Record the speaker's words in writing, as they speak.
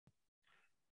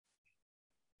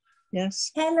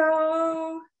Yes.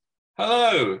 Hello.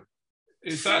 Hello.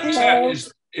 Is that Hello.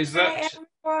 is that?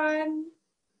 Hi, everyone.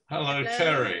 Hello,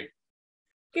 Terry.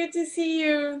 Good to see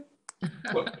you.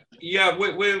 Well, yeah,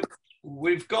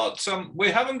 we've got some.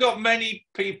 We haven't got many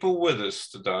people with us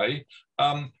today.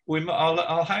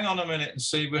 I'll hang on a minute and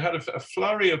see. We had a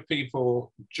flurry of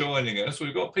people joining us.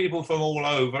 We've got people from all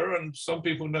over, and some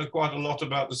people know quite a lot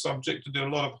about the subject and do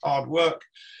a lot of hard work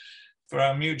for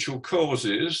our mutual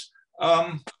causes.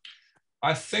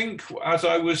 I think, as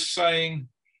I was saying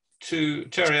to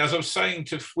Terry, I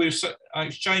exchanged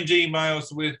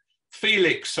emails with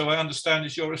Felix, so I understand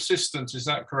is your assistant. Is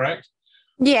that correct?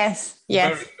 Yes.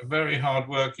 Yes. Very, very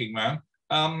hard-working man.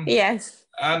 Yes.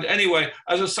 And anyway,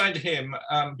 as I was saying to him,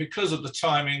 because of the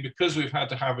timing, because we've had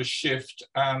to have a shift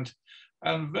and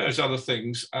various other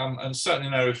things, and certainly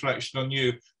no reflection on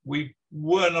you, we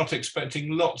were not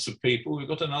expecting lots of people. We've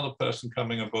got another person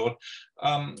coming aboard.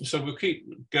 So we'll keep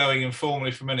going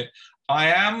informally for a minute. I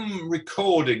am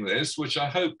recording this, which I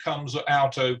hope comes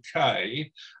out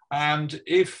okay. And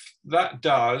if that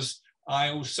does,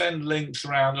 I will send links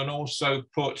around and also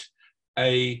put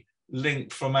a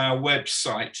link from our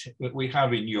website that we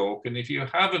have in York. And if you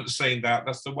haven't seen that,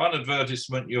 that's the one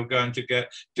advertisement you're going to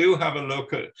get. Do have a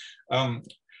look at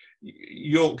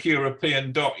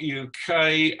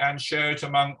yorkeuropean.uk and share it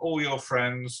among all your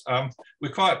friends.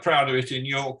 We're quite proud of it in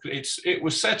York. It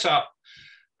was set up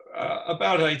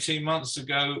about 18 months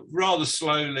ago, rather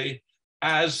slowly,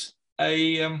 as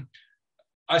a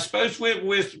I suppose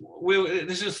this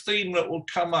is a theme that will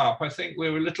come up. I think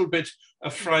we're a little bit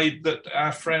afraid that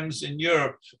our friends in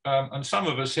Europe, and some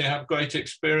of us here have great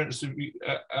experience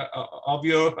of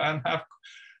Europe and have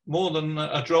more than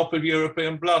a drop of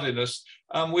European blood in us.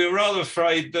 We're rather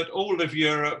afraid that all of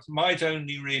Europe might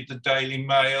only read the Daily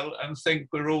Mail and think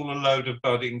we're all a load of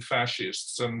budding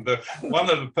fascists. And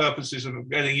one of the purposes of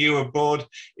getting you aboard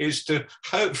is to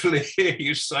hopefully hear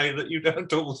you say that you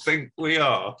don't all think we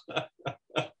are.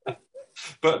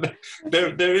 But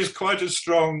there is quite a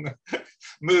strong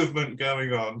movement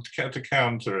going on to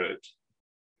counter it.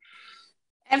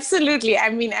 Absolutely. I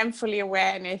mean, I'm fully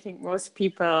aware, and I think most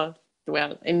people,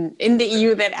 well, in the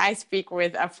EU that I speak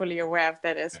with are fully aware of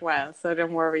that as well. So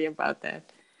don't worry about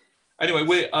that.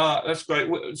 Anyway, that's great.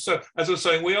 So as I was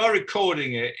saying, we are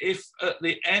recording it. If at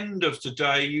the end of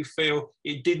today you feel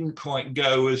it didn't quite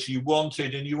go as you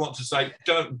wanted and you want to say,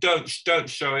 don't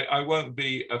show it, I won't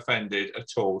be offended at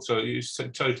all. So it's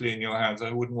totally in your hands.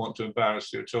 I wouldn't want to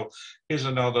embarrass you at all. Here's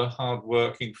another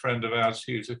hard-working friend of ours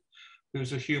who's a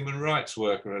human rights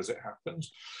worker, as it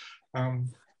happens.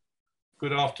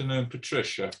 Good afternoon,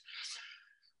 Patricia.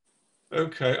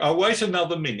 Okay, I'll wait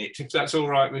another minute if that's all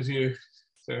right with you.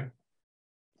 So.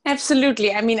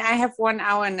 Absolutely. I mean, I have 1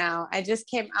 hour now. I just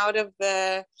came out of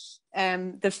the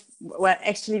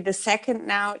second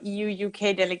now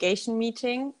EU-UK delegation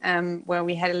meeting, where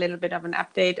we had a little bit of an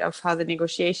update of how the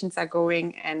negotiations are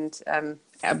going and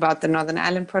about the Northern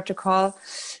Ireland Protocol.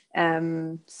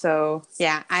 So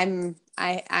yeah, I'm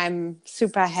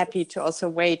super happy to also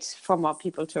wait for more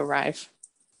people to arrive.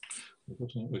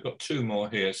 We've got 2 more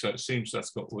here, so it seems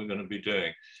that's what we're going to be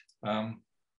doing.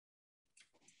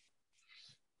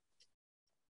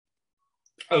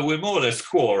 Oh, we're more or less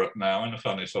quorate now in a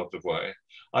funny sort of way.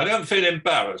 I don't feel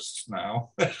embarrassed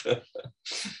now.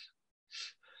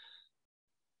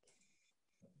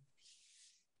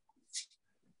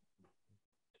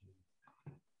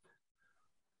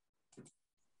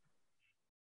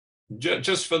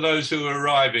 Just for those who are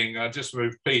arriving, just to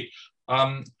repeat,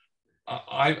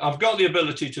 I've got the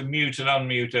ability to mute and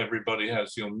unmute everybody,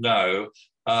 as you'll know.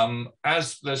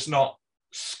 As there's not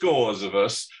scores of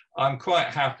us, I'm quite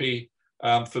happy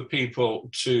for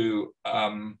people to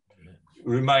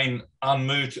remain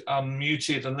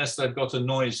unmuted unless they've got a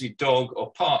noisy dog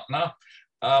or partner,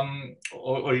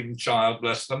 or even child,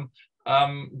 bless them.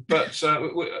 But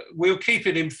we'll keep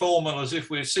it informal, as if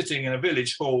we're sitting in a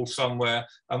village hall somewhere.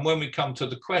 And when we come to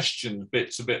the question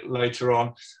bits a bit later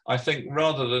on, I think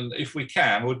rather than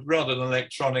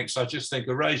electronics, I just think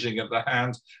a raising of the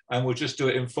hand, and we'll just do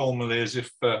it informally as if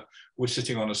we're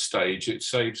sitting on a stage. It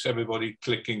saves everybody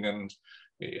clicking, and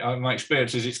my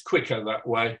experience is it's quicker that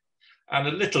way and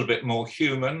a little bit more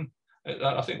human.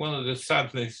 I think one of the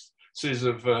sadnesses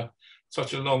of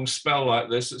such a long spell like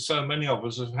this, that so many of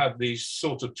us have had these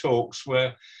sort of talks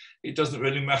where it doesn't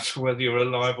really matter whether you're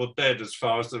alive or dead as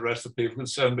far as the rest of people are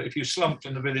concerned, but if you slumped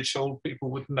in the village hall,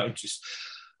 people would notice.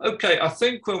 Okay, I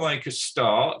think we'll make a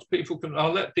start.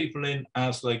 I'll let people in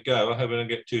as they go. I hope I don't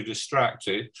get too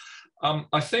distracted.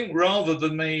 I think rather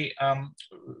than me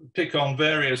pick on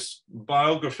various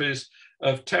biographies,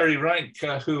 of Terry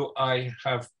Reintke, who I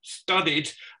have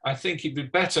studied. I think it'd be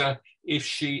better if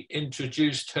she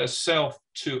introduced herself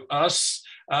to us,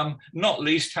 not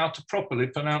least how to properly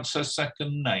pronounce her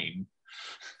second name,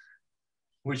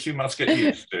 which you must get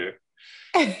used to.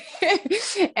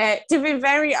 To be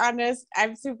very honest,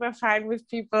 I'm super fine with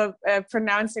people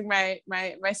pronouncing my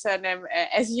surname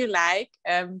as you like,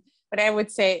 but I would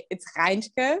say it's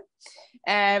Reintke.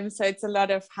 So it's a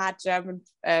lot of hard German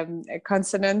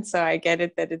consonants, so I get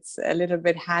it that it's a little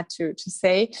bit hard to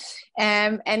say.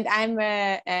 And I'm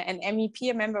an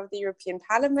MEP, a member of the European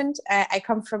Parliament. I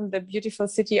come from the beautiful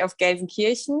city of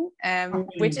Gelsenkirchen,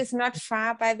 which is not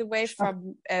far, by the way,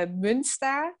 from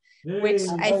Münster, which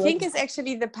I think is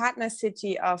actually the partner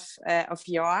city of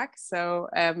York. So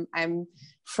I'm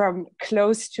from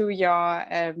close to your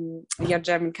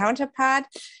German counterpart,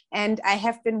 and I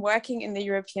have been working in the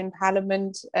European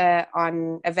Parliament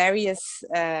on various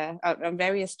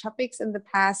topics in the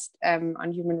past,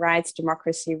 on human rights,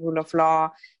 democracy, rule of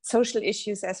law, social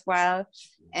issues as well.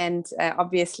 And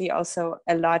obviously also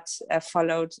a lot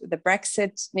followed the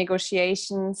Brexit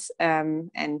negotiations.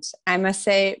 And I must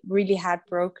say, really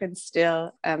heartbroken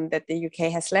still that the UK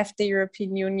has left the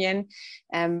European Union.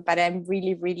 But I'm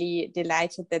really, really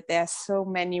delighted that there are so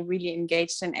many really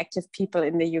engaged and active people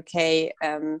in the UK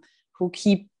who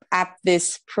keep up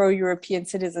this pro-European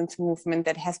citizens movement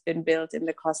that has been built in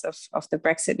the course of the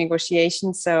Brexit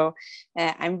negotiations. So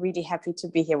I'm really happy to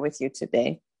be here with you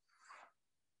today.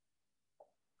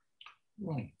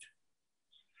 Right.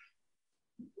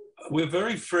 We're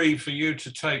very free for you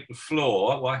to take the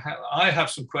floor. I have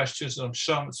some questions and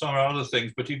some other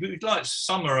things, but if you'd like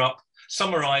to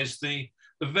summarize the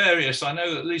various, I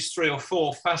know at least 3 or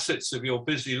 4 facets of your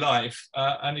busy life,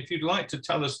 and if you'd like to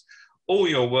tell us all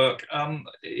your work,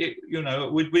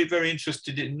 we'd be very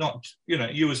interested in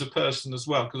you as a person as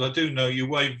well, because I do know you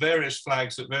wave various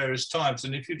flags at various times.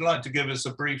 And if you'd like to give us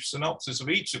a brief synopsis of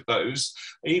each of those,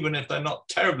 even if they're not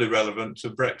terribly relevant to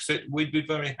Brexit, we'd be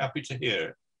very happy to hear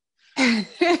it.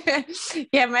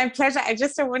 Yeah, my pleasure. I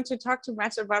just don't want to talk too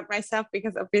much about myself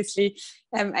because obviously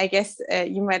I guess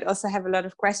you might also have a lot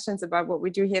of questions about what we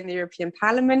do here in the European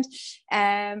Parliament.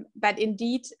 But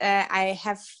indeed, I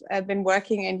have been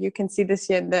working, and you can see this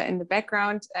here in the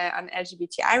background, on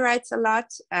LGBTI rights a lot.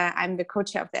 I'm the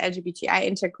co-chair of the LGBTI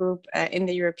intergroup in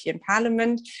the European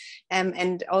Parliament,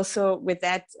 and also with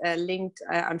that linked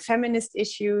on feminist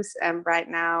issues. Right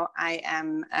now, I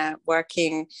am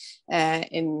working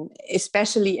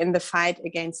especially in the fight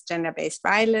against gender-based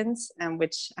violence,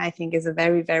 which I think is a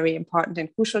very, very important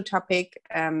and crucial topic.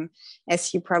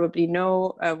 As you probably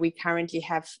know, we currently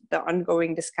have the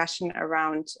ongoing discussion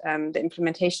around the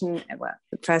implementation,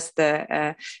 first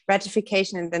the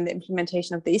ratification and then the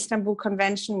implementation of the Istanbul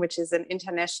Convention, which is an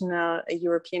international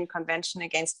European convention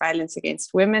against violence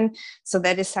against women. So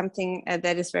that is something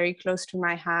that is very close to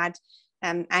my heart.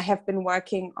 I have been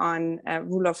working on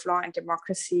rule of law and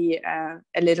democracy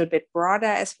a little bit broader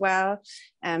as well.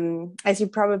 As you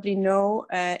probably know,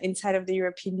 inside of the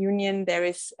European Union, there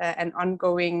is an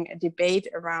ongoing debate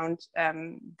around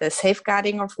the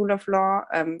safeguarding of rule of law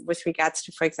with regards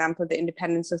to, for example, the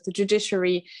independence of the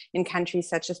judiciary in countries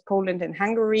such as Poland and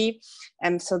Hungary.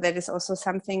 So that is also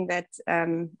something that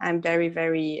I'm very,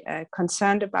 very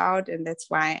concerned about. And that's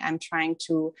why I'm trying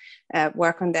to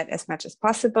work on that as much as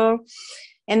possible.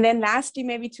 And then lastly,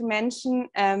 maybe to mention,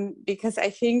 because I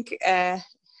think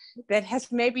that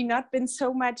has maybe not been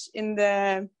so much in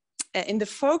the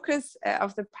focus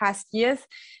of the past years,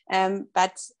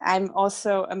 but I'm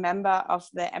also a member of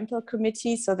the EMPL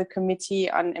committee, so the Committee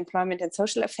on Employment and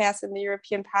Social Affairs in the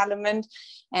European Parliament.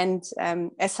 And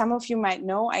as some of you might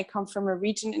know, I come from a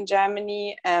region in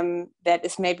Germany that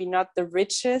is maybe not the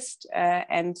richest,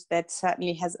 and that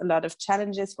certainly has a lot of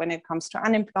challenges when it comes to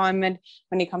unemployment,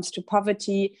 when it comes to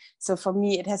poverty. So for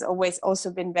me, it has always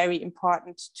also been very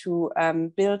important to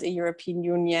build a European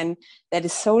Union that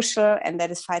is social and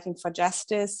that is fighting for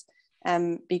justice,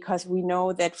 because we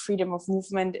know that freedom of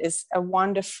movement is a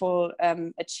wonderful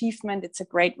achievement. It's a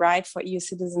great right for EU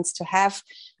citizens to have,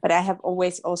 but I have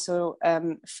always also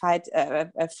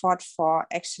fought for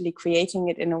actually creating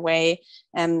it in a way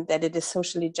that it is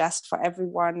socially just for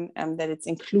everyone, that it's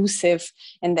inclusive,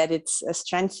 and that it's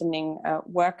strengthening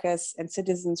workers' and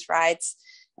citizens' rights.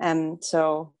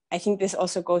 So I think this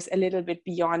also goes a little bit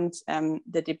beyond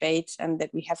the debate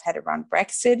that we have had around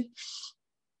Brexit.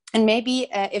 And maybe,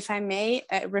 if I may,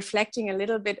 reflecting a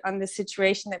little bit on the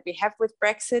situation that we have with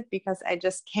Brexit, because I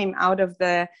just came out of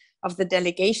the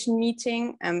delegation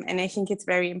meeting, and I think it's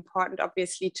very important,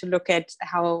 obviously, to look at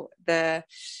how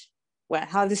well,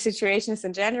 how the situation is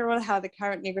in general, how the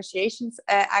current negotiations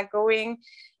are going.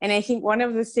 And I think one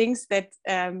of the things that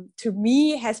to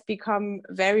me has become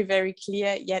very, very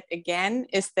clear yet again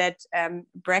is that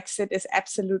Brexit is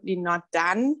absolutely not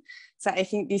done. So I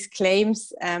think these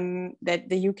claims that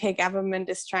the UK government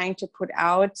is trying to put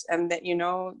out, that, you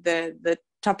know, the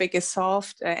topic is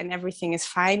solved and everything is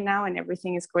fine now and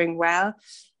everything is going well,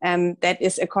 that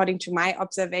is, according to my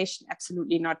observation,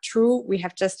 absolutely not true. We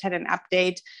have just had an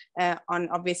update on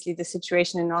obviously the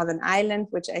situation in Northern Ireland,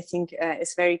 which I think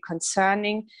is very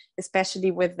concerning, especially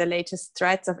with the latest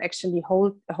threats of actually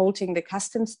halting the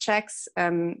customs checks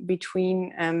between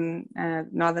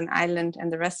Northern Ireland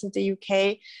and the rest of the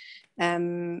UK.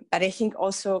 But I think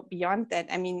also beyond that,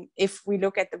 I mean, if we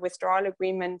look at the withdrawal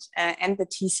agreement and the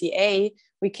TCA,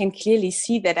 we can clearly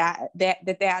see that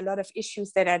there are a lot of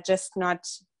issues that are just not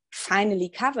finally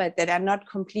covered, that are not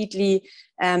completely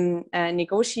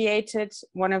negotiated.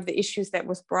 One of the issues that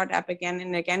was brought up again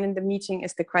and again in the meeting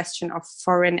is the question of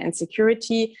foreign and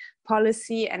security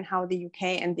policy and how the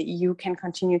UK and the EU can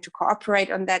continue to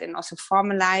cooperate on that and also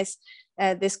formalize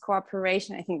this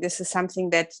cooperation. I think this is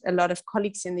something that a lot of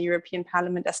colleagues in the European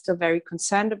Parliament are still very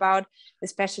concerned about,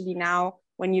 especially now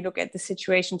when you look at the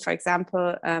situation, for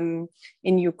example,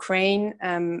 in Ukraine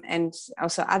and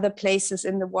also other places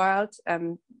in the world.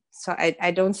 So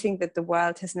I don't think that the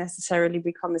world has necessarily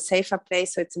become a safer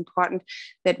place. So it's important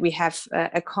that we have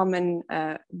a common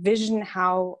vision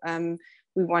how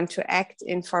we want to act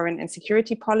in foreign and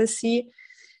security policy.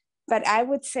 But I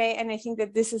would say, and I think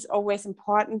that this is always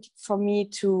important for me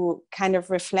to kind of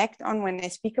reflect on when I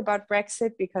speak about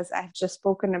Brexit, because I've just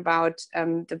spoken about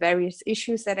the various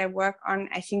issues that I work on.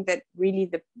 I think that really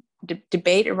the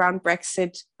debate around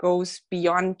Brexit goes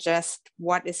beyond just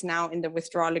what is now in the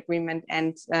withdrawal agreement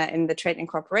and in the trade and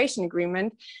cooperation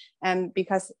agreement,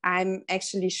 because I'm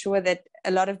actually sure that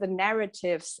a lot of the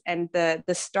narratives and the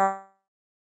story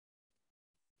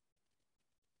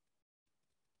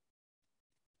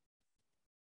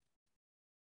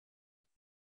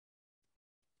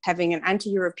having an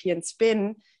anti-European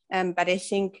spin, but I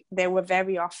think they were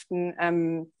very often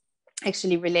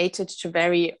actually related to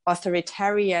very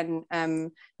authoritarian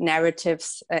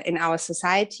narratives in our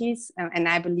societies. And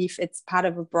I believe it's part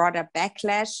of a broader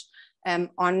backlash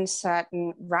on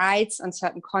certain rights, on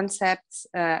certain concepts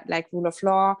like rule of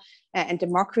law and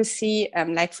democracy,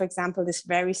 like, for example, this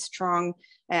very strong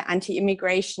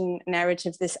anti-immigration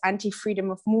narrative, this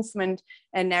anti-freedom of movement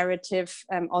narrative,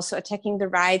 also attacking the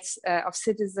rights of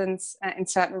citizens in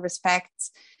certain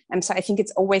respects. So I think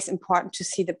it's always important to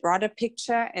see the broader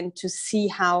picture and to see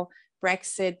how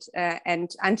Brexit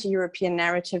and anti-European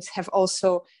narratives have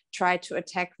also tried to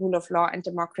attack rule of law and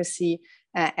democracy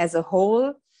as a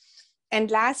whole. And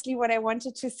lastly, what I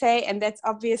wanted to say, and that's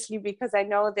obviously because I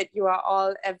know that you are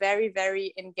all a very,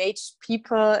 very engaged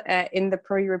people in the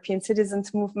pro-European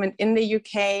citizens movement in the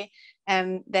UK,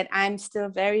 that I'm still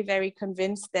very, very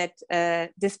convinced that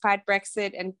despite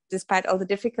Brexit and despite all the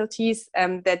difficulties,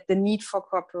 that the need for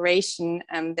cooperation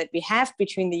that we have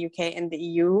between the UK and the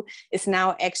EU is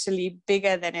now actually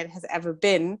bigger than it has ever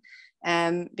been.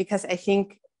 Because I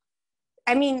think,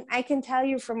 I mean, I can tell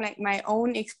you from like my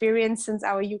own experience, since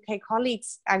our UK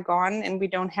colleagues are gone and we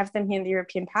don't have them here in the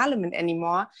European Parliament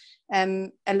anymore,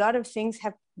 a lot of things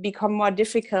have become more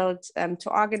difficult to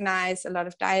organize. A lot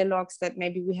of dialogues that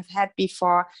maybe we have had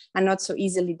before are not so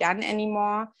easily done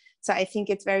anymore. So I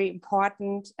think it's very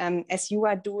important, as you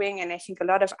are doing, and I think a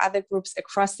lot of other groups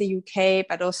across the UK,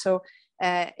 but also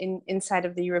inside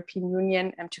of the European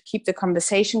Union, to keep the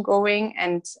conversation going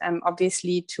and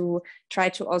obviously to try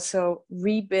to also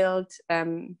rebuild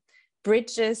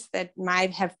bridges that might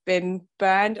have been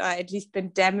burned or at least been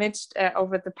damaged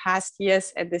over the past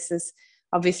years. And this is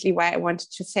obviously why I wanted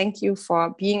to thank you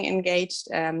for being engaged.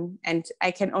 And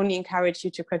I can only encourage you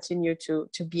to continue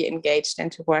to be engaged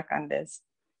and to work on this.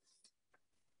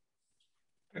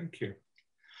 Thank you.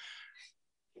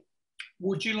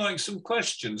 Would you like some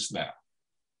questions now?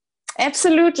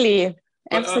 Absolutely.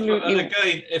 Absolutely. And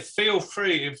again, feel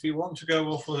free, if you want to go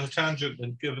off on a tangent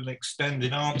and give an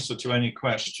extended answer to any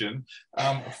question,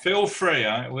 feel free.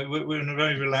 We're in a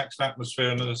very relaxed atmosphere,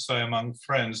 and as I say, among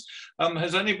friends.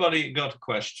 Has anybody got a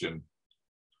question?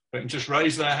 They can just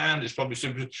raise their hand. It's probably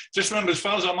simple. Just remember, as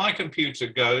far as my computer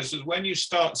goes, is when you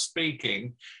start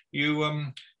speaking,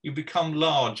 you become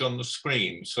large on the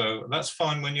screen. So that's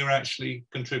fine when you're actually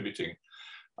contributing.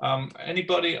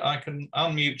 Anybody, I can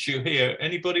unmute you here.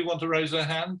 Anybody want to raise their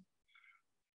hand?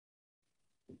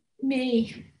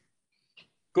 Me.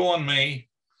 Go on, me.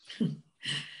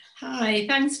 Hi,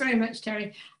 thanks very much,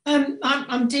 Terry.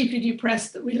 I'm deeply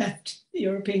depressed that we left the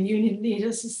European Union,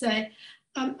 needless to say.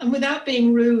 And without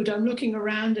being rude, I'm looking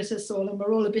around at us all, and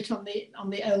we're all a bit on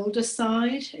the older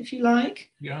side, if you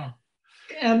like. Yeah.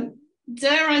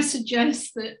 Dare I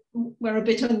suggest that we're a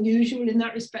bit unusual in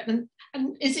that respect? And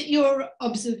is it your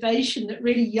observation that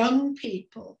really young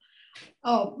people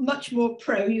are much more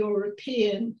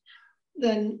pro-European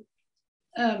than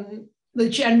the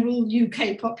general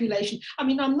UK population? I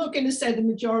mean, I'm not going to say the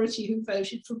majority who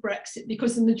voted for Brexit,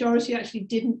 because the majority actually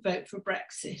didn't vote for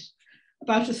Brexit.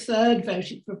 About a third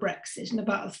voted for Brexit, and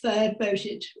about a third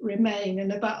voted Remain,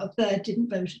 and about a third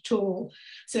didn't vote at all.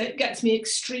 So it gets me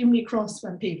extremely cross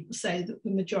when people say that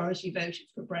the majority voted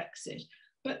for Brexit.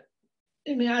 But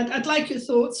I mean, I'd like your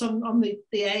thoughts on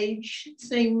the age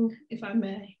thing, if I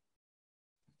may.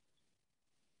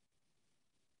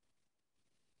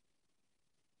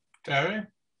 Terry?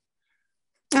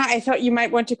 I thought you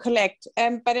might want to collect,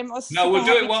 but I'm also... No, we'll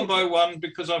do it one by one,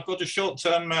 because I've got a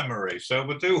short-term memory, so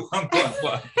we'll do one by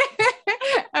one.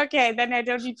 Okay, then I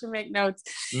don't need to make notes.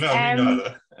 No, me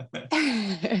neither.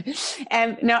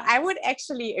 No, I would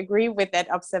actually agree with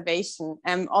that observation.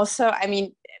 Also, I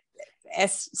mean,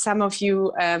 as some of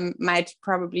you might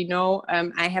probably know,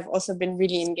 I have also been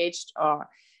really engaged or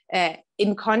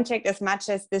in contact, as much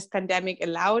as this pandemic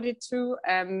allowed it to,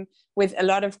 with a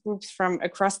lot of groups from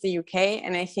across the UK.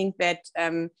 And I think that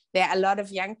there are a lot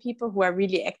of young people who are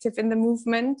really active in the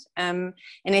movement. And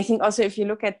I think also, if you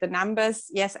look at the numbers,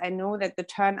 yes, I know that the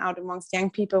turnout amongst young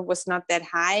people was not that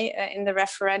high in the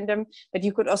referendum, but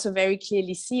you could also very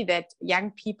clearly see that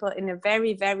young people in a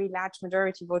very, very large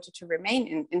majority voted to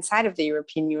remain inside of the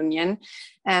European Union,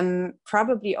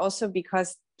 probably also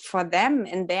because for them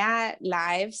in their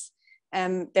lives,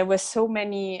 there were so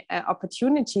many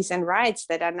opportunities and rights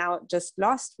that are now just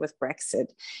lost with Brexit.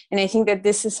 And I think that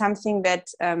this is something that,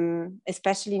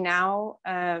 especially now,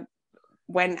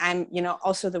 when I'm,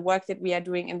 also the work that we are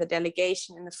doing in the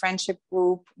delegation, in the friendship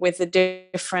group, with the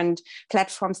different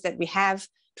platforms that we have,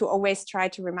 to always try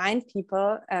to remind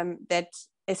people that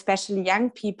especially young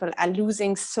people are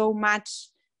losing so much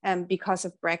because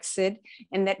of Brexit,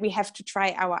 and that we have to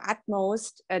try our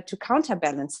utmost to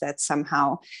counterbalance that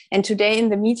somehow. And today in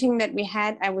the meeting that we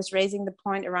had, I was raising the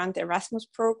point around the Erasmus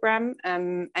program.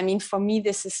 I mean, for me,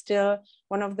 this is still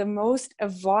one of the most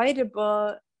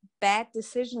avoidable bad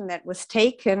decision that was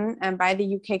taken by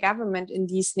the UK government in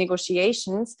these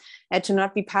negotiations to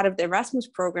not be part of the Erasmus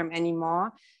program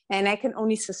anymore. And I can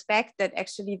only suspect that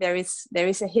actually there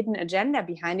is a hidden agenda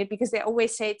behind it, because they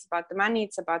always say it's about the money,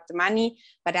 it's about the money.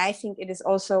 But I think it is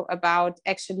also about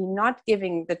actually not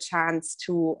giving the chance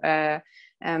to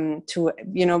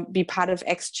be part of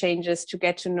exchanges, to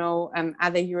get to know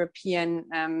other European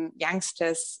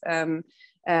youngsters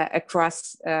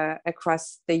across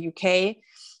the UK.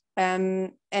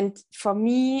 And for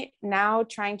me now,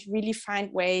 trying to really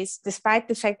find ways, despite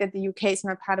the fact that the UK is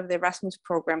not part of the Erasmus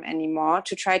program anymore,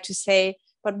 to try to say,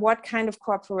 but what kind of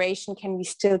cooperation can we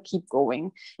still keep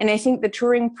going? And I think the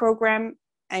touring program,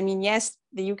 I mean, yes,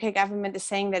 the UK government is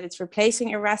saying that it's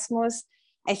replacing Erasmus.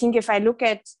 I think if I look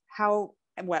at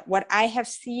what I have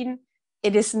seen,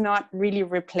 it is not really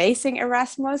replacing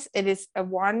Erasmus. It is a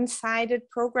one-sided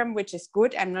program, which is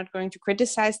good. I'm not going to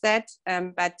criticize that,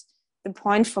 but the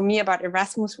point for me about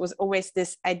Erasmus was always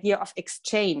this idea of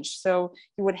exchange. So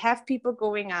you would have people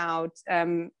going out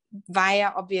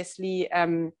via, obviously,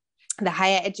 the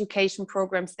higher education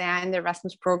programs there in the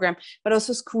Erasmus program, but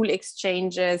also school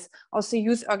exchanges, also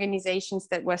youth organizations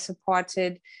that were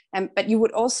supported. But you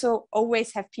would also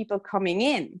always have people coming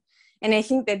in. And I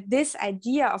think that this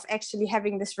idea of actually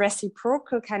having this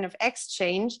reciprocal kind of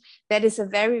exchange, that is a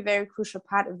very, very crucial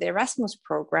part of the Erasmus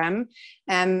program.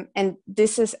 And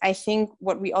this is, I think,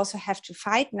 what we also have to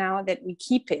fight now, that we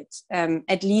keep it,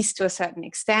 at least to a certain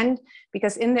extent,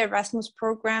 because in the Erasmus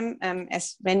program,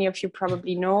 as many of you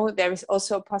probably know, there is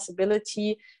also a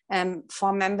possibility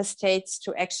for member states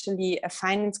to actually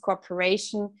finance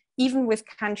cooperation even with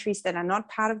countries that are not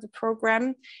part of the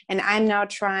program. And I'm now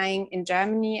trying in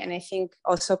Germany, and I think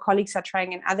also colleagues are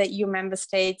trying in other EU member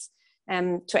states,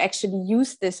 to actually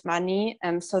use this money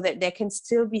so that there can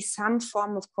still be some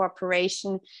form of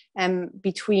cooperation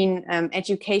between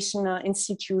educational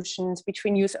institutions,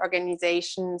 between youth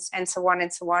organizations, and so on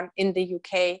in the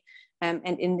UK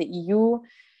and in the EU.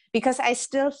 Because I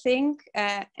still think,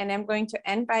 and I'm going to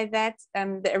end by that,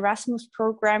 the Erasmus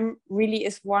program really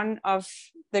is one of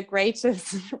the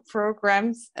greatest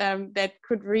programs that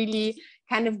could really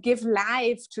kind of give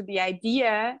life to the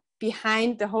idea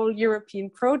behind the whole European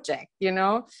project.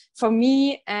 For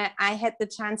me, I had the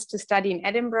chance to study in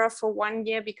Edinburgh for 1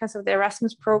 year because of the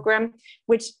Erasmus program,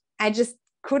 which I just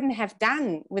couldn't have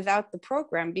done without the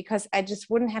program, because I just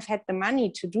wouldn't have had the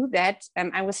money to do that.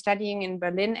 I was studying in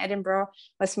Berlin. Edinburgh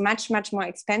was much, much more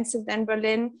expensive than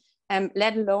Berlin,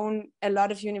 let alone a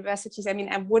lot of universities. I mean,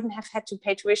 I wouldn't have had to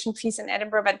pay tuition fees in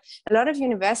Edinburgh, but a lot of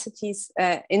universities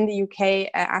in the UK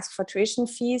ask for tuition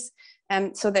fees.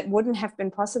 So that wouldn't have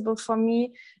been possible for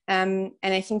me. And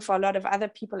I think for a lot of other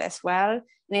people as well.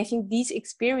 And I think these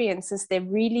experiences, they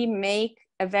really make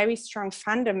a very strong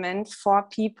fundament for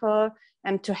people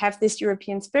to have this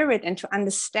European spirit and to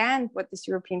understand what this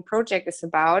European project is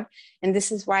about. And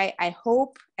this is why I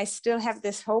still have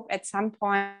this hope at some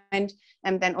point,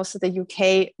 and then also the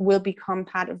UK will become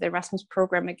part of the Erasmus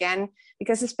program again,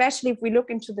 because especially if we look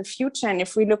into the future and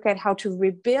if we look at how to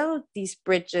rebuild these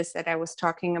bridges that I was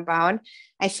talking about,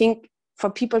 I think for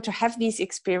people to have these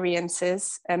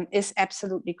experiences is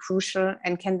absolutely crucial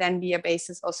and can then be a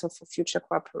basis also for future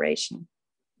cooperation.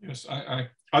 Yes, I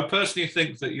personally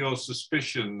think that your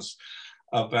suspicions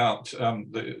about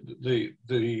the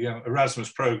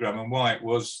Erasmus program and why it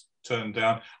was turned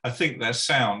down, I think they're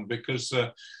sound, because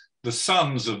the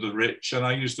sons of the rich, and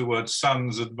I use the word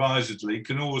sons advisedly,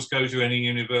 can always go to any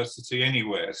university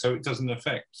anywhere, so it doesn't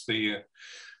affect the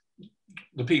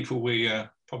people we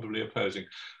are probably opposing.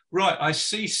 Right, I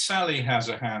see Sally has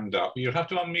a hand up. You'll have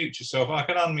to unmute yourself. I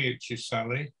can unmute you,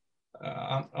 Sally.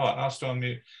 Ask to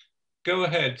unmute. Go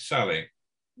ahead, Sally.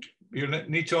 You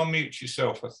need to unmute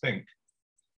yourself, I think.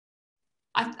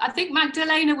 I think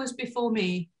Magdalena was before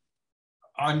me.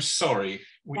 I'm sorry.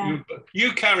 Yeah.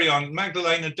 You carry on.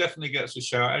 Magdalena definitely gets a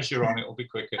shout. As you're on, it'll be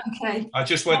quicker. Okay. I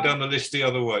just went down the list the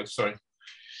other way. Sorry.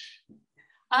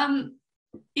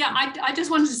 Yeah, I just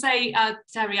wanted to say,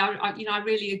 Terry, I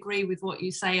really agree with what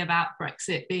you say about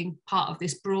Brexit being part of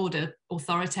this broader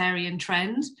authoritarian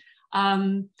trend.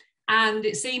 And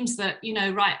it seems that,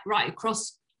 right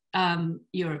across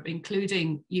Europe,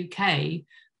 including UK,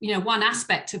 one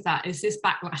aspect of that is this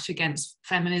backlash against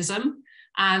feminism.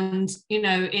 And,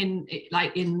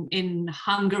 in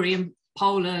Hungary and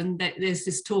Poland, there's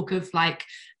this talk of like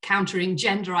countering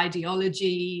gender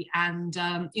ideology. And,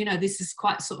 this is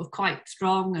quite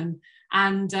strong.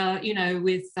 And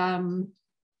with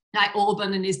like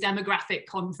Orban and his demographic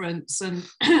conference and,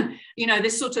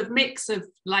 this sort of mix of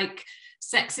like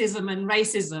sexism and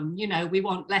racism, we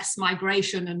want less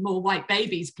migration and more white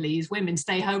babies, please. Women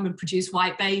stay home and produce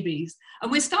white babies.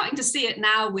 And we're starting to see it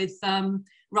now with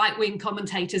right-wing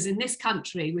commentators in this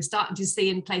country. We're starting to see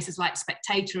in places like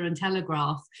Spectator and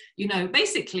Telegraph,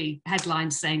 basically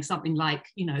headlines saying something like,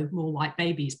 more white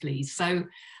babies, please. So,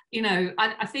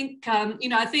 I think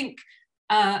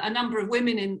a number of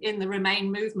women in the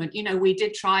Remain movement, we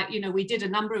did a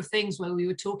number of things where we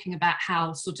were talking about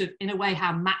how sort of, in a way,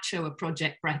 how macho a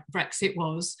project Brexit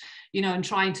was, and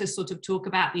trying to sort of talk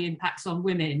about the impacts on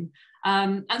women.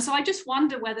 And so I just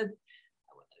wonder whether,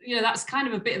 that's kind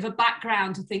of a bit of a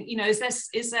background to think,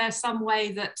 is there some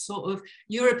way that sort of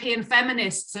European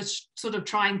feminists are sort of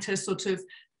trying to sort of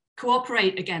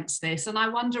cooperate against this? And I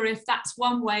wonder if that's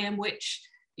one way in which,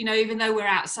 even though we're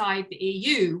outside the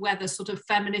EU, whether sort of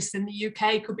feminists in the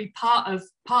UK could be part of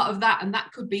that, and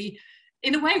that could be,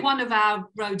 in a way, one of our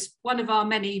roads, one of our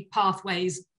many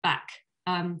pathways back.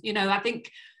 I think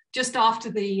just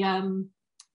after the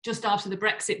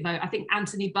Brexit vote, I think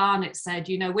Anthony Barnett said,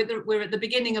 we're at the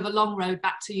beginning of a long road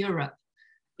back to Europe.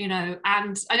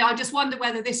 And I just wonder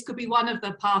whether this could be one of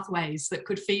the pathways that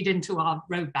could feed into our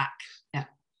road back. Yeah.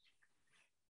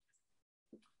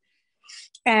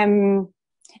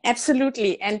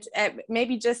 Absolutely. And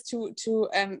maybe just to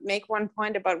make one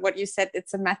point about what you said,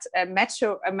 it's a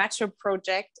macho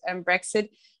project, Brexit.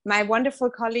 My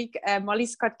wonderful colleague, Molly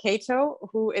Scott-Cato,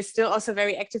 who is still also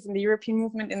very active in the European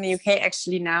movement in the UK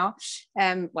actually now,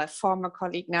 former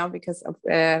colleague now because of,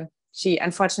 she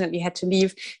unfortunately had to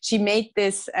leave. She made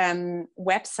this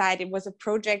website. It was a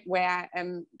project where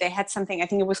they had something, I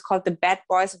think it was called the Bad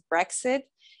Boys of Brexit.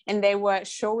 And they were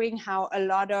showing how a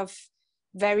lot of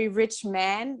very rich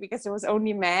men, because it was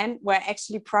only men, were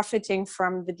actually profiting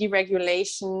from the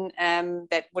deregulation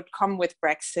that would come with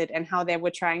Brexit, and how they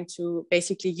were trying to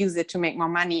basically use it to make more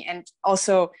money. And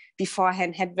also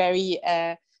beforehand had very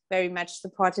much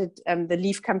supported the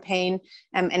Leave campaign.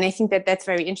 And I think that that's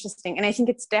very interesting. And I think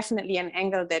it's definitely an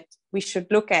angle that we should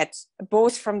look at,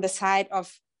 both from the side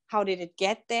of how did it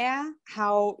get there?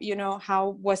 How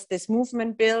was this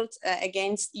movement built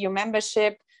against EU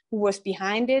membership? Who was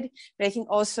behind it? But I think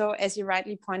also, as you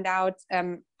rightly point out,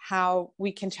 how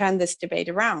we can turn this debate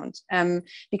around.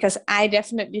 Because I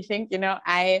definitely think,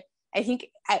 I I think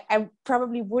I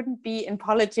probably wouldn't be in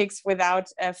politics without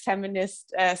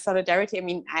feminist solidarity. I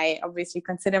mean, I obviously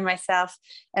consider myself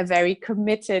a very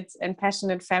committed and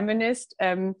passionate feminist.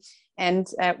 And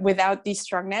without these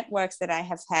strong networks that I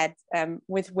have had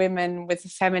with women, with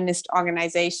feminist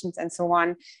organizations and so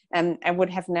on, I would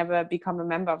have never become a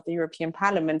member of the European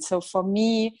Parliament. So for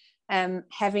me,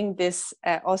 having this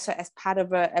also as part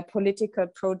of a political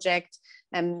project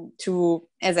to,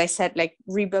 as I said, like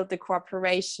rebuild the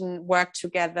cooperation, work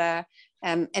together.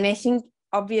 And I think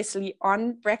obviously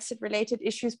on Brexit related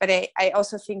issues, but I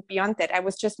also think beyond that. I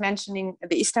was just mentioning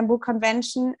the Istanbul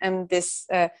Convention and this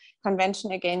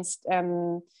convention against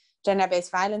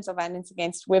gender-based violence or violence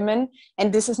against women.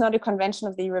 And this is not a convention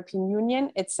of the European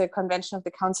Union. It's a convention of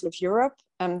the Council of Europe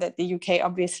that the UK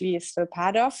obviously is still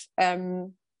part of.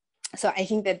 So I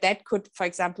think that could, for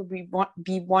example,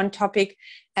 be one topic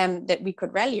that we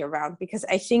could rally around, because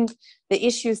I think the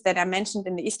issues that are mentioned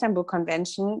in the Istanbul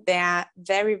Convention, they are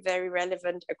very, very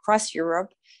relevant across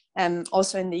Europe,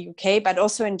 also in the UK, but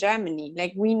also in Germany.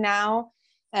 Like we now,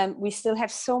 we still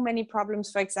have so many problems,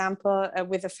 for example,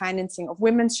 with the financing of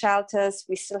women's shelters.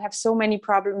 We still have so many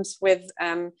problems with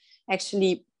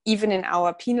actually, even in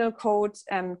our penal code,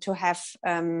 to have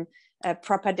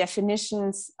proper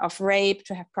definitions of rape,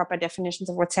 to have proper definitions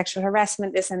of what sexual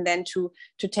harassment is, and then to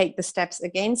take the steps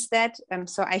against that.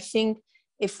 So I think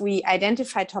if we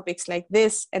identify topics like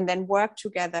this and then work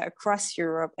together across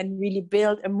Europe and really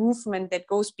build a movement that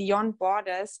goes beyond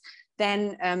borders,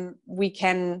 then we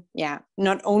can,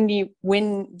 not only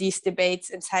win these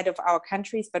debates inside of our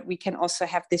countries, but we can also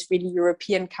have this really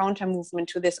European counter movement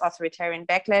to this authoritarian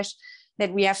backlash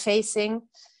that we are facing.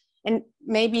 And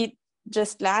maybe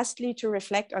just lastly, to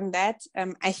reflect on that,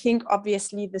 I think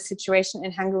obviously the situation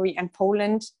in Hungary and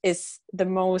Poland is the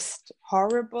most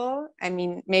horrible. I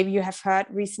mean, maybe you have heard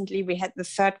recently we had the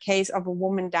third case of a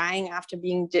woman dying after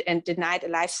being denied a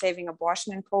life-saving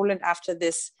abortion in Poland after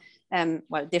this,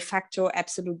 de facto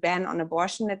absolute ban on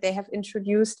abortion that they have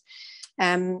introduced.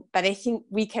 But I think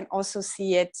we can also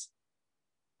see it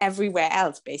everywhere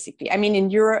else, basically. I mean, in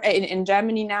Europe, in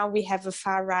Germany now, we have a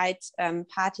far-right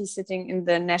party sitting in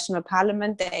the national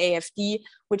parliament, the AfD,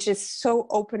 which is so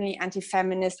openly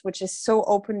anti-feminist, which is so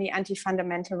openly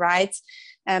anti-fundamental rights.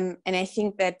 And I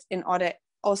think that in order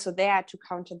also there to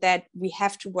counter that, we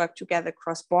have to work together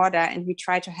cross-border, and we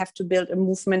try to have to build a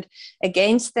movement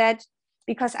against that.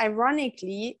 Because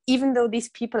ironically, even though these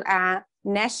people are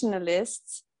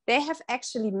nationalists, they have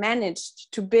actually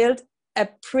managed to build a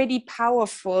pretty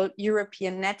powerful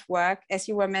European network, as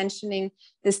you were mentioning,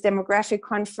 this demographic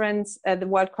conference, the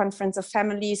World Conference of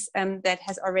Families that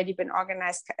has already been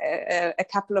organized a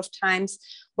couple of times,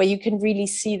 where you can really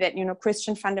see that,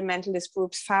 Christian fundamentalist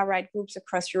groups, far-right groups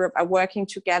across Europe are working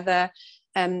together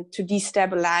to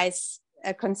destabilize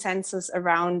a consensus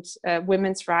around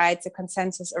women's rights, a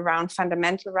consensus around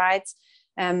fundamental rights.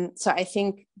 So I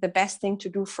think the best thing to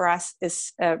do for us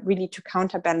is really to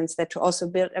counterbalance that, to also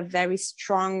build a very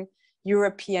strong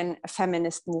European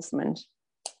feminist movement.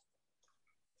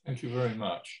 Thank you very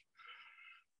much.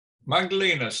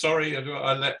 Magdalena, sorry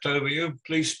I leapt over you.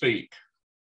 Please speak.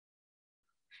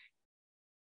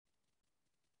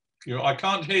 I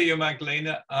can't hear you,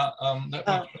 Magdalena.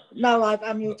 No,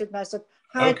 I've muted myself.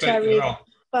 Hi, okay, Terry.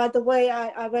 By the way,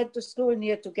 I went to school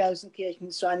near to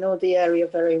Gelsenkirchen, so I know the area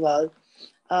very well.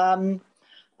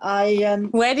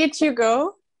 Where did you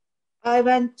go? I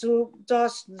went to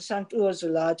Dorsten, St.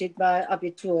 Ursula. I did my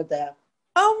Abitur there.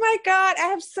 Oh my God, I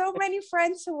have so many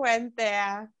friends who went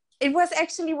there. It was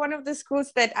actually one of the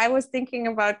schools that I was thinking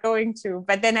about going to,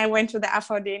 but then I went to the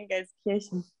AVD in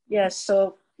Gelsenkirchen.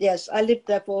 Yes, I lived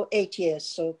there for 8 years,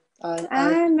 so I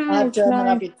have nice, German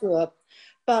Abitur.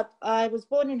 But I was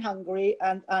born in Hungary,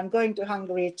 and I'm going to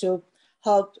Hungary to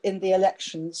help in the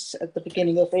elections at the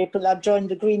beginning of April. I've joined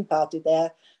the Green Party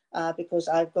there because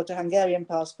I've got a Hungarian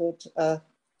passport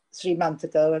 3 months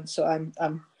ago, and so I'm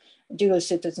dual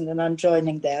citizen and I'm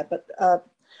joining there. But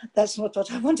that's not what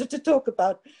I wanted to talk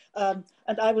about. And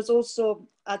I was also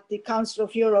at the Council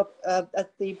of Europe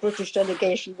at the British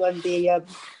delegation when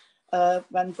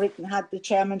Britain had the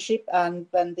chairmanship and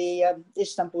when the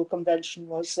Istanbul Convention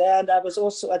was there. And I was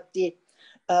also at the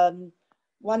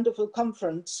wonderful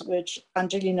conference which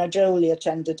Angelina Jolie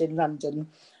attended in London,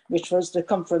 which was the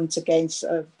conference against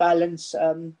violence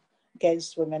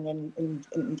against women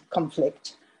in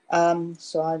conflict.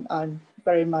 So I'm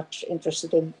very much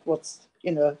interested in what's,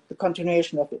 the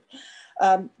continuation of it.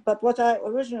 But what I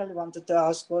originally wanted to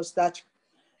ask was that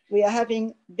we are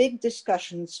having big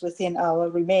discussions within our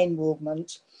Remain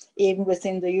movement, even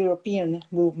within the European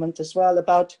movement as well,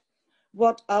 about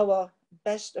what our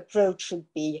best approach should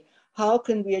be, how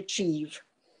can we achieve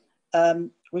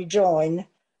rejoin?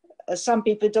 Some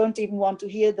people don't even want to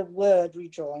hear the word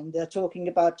rejoin. They're talking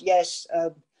about, yes,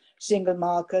 single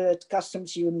market,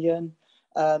 customs union,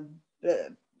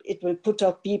 it will put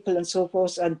off people and so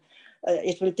forth, and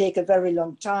it will take a very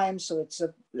long time, so it's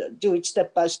do it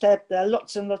step by step. There are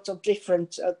lots and lots of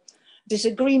different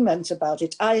disagreements about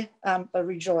it. I am a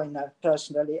rejoiner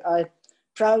personally. I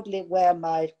proudly wear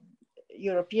my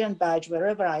European badge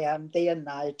wherever I am, day and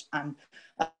night, and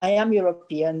I am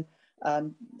European.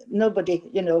 Nobody,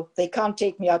 you know, they can't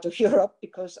take me out of Europe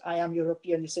because I am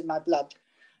European, it's in my blood.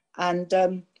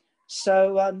 And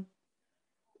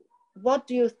what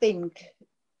do you think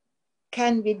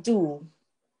can we do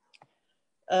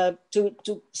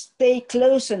to stay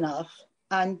close enough,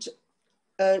 and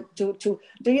do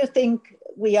you think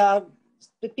we are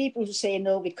the people who say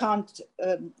no, we can't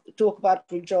talk about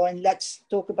rejoin, let's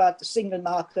talk about the single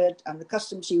market and the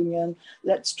customs union,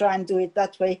 let's try and do it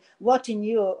that way? What, in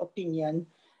your opinion,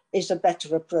 is a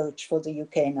better approach for the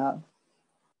UK now?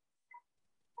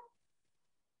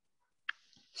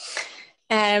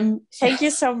 Thank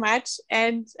you so much.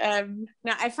 And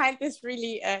no, I find this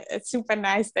really super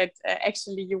nice that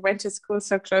actually you went to school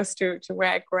so close to where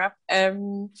I grew up.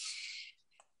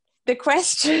 The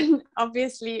question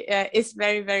obviously is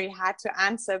very, very hard to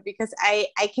answer, because I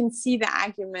can see the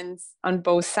arguments on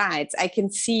both sides. I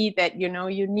can see that, you know,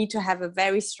 you need to have a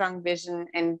very strong vision,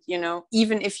 and, you know,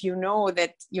 even if you know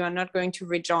that you are not going to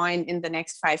rejoin in the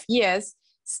next 5 years,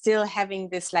 still having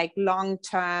this like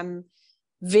long-term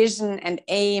vision and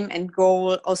aim and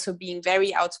goal, also being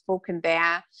very outspoken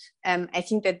there. I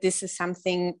think that this is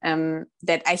something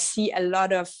that I see a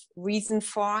lot of reason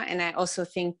for. And I also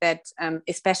think that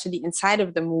especially inside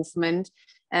of the movement,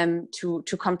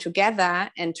 to come together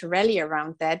and to rally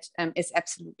around that is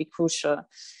absolutely crucial.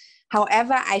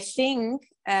 However, I think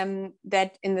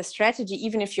that in the strategy,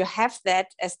 even if you have that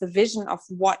as the vision of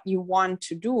what you want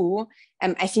to do,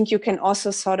 I think you can also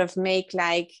sort of make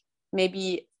like,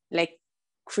 maybe like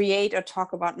create or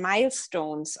talk about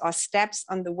milestones or steps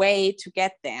on the way to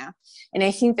get there. And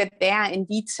I think that there are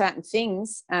indeed certain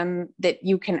things that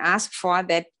you can ask for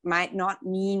that might not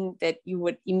mean that you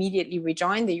would immediately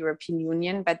rejoin the European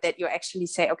Union, but that you actually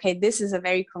say, okay, this is a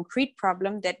very concrete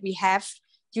problem that we have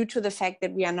due to the fact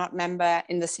that we are not member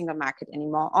in the single market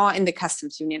anymore, or in the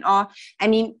customs union. Or, I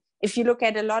mean, if you look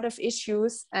at a lot of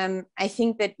issues, I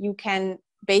think that you can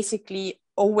basically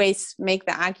always make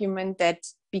the argument that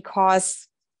because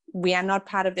we are not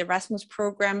part of the Erasmus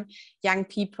program, young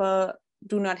people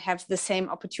do not have the same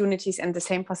opportunities and the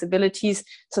same possibilities.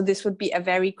 So this would be a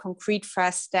very concrete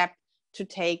first step to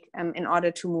take in order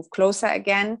to move closer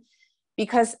again.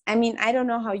 Because, I mean, I don't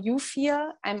know how you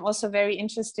feel. I'm also very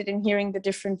interested in hearing the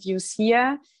different views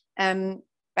here.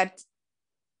 But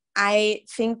I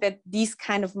think that these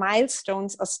kind of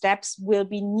milestones or steps will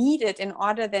be needed in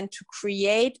order then to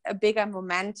create a bigger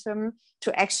momentum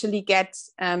to actually get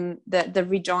the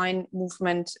rejoin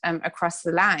movement across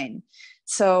the line.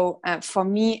 So for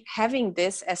me, having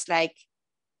this as like,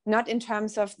 not in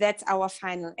terms of that's our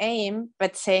final aim,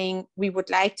 but saying we would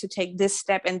like to take this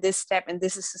step, and this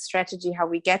is the strategy how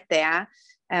we get there.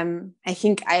 I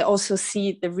think I also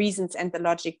see the reasons and the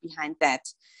logic behind that.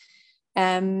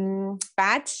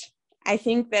 But I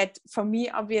think that for me,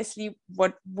 obviously,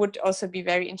 what would also be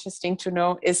very interesting to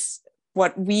know is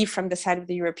what we from the side of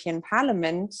the European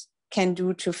Parliament can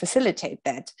do to facilitate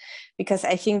that. Because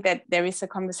I think that there is a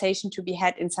conversation to be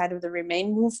had inside of the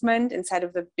Remain movement, inside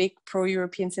of the big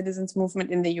pro-European citizens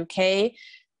movement in the UK.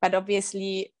 But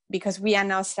obviously, because we are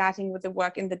now starting with the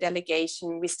work in the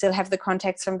delegation, we still have the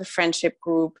contacts from the friendship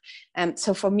group.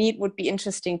 So for me, it would be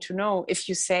interesting to know if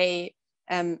you say,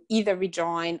 either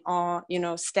rejoin or, you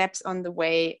know, steps on the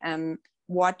way,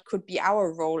 what could be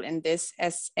our role in this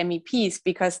as MEPs?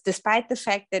 Because despite the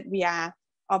fact that we are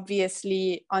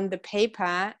obviously on the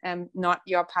paper not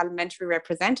your parliamentary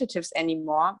representatives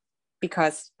anymore,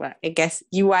 because, well, I guess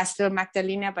you are still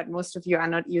Magdalena, but most of you are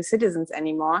not EU citizens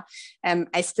anymore.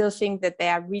 I still think that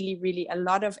there are really, really a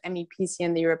lot of MEPs here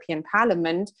in the European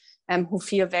Parliament who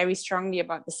feel very strongly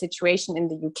about the situation in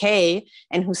the UK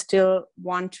and who still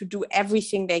want to do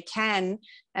everything they can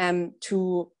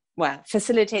to, well,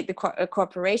 facilitate the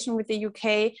cooperation with the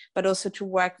UK, but also to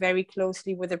work very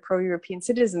closely with the pro-European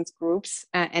citizens groups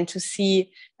and to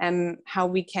see how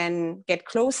we can get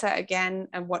closer again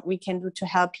and what we can do to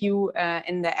help you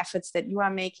in the efforts that you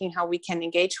are making, how we can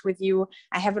engage with you.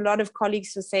 I have a lot of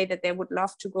colleagues who say that they would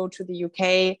love to go to the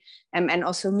UK and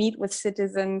also meet with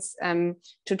citizens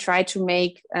to try to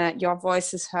make your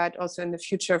voices heard also in the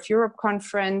Future of Europe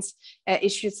conference,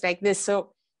 issues like this.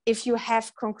 So if you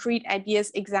have concrete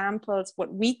ideas, examples,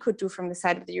 what we could do from the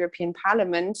side of the European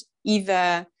Parliament,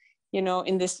 either, you know,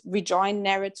 in this rejoin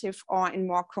narrative or in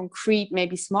more concrete,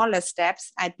 maybe smaller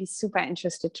steps, I'd be super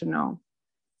interested to know.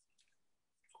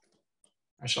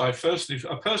 Actually, I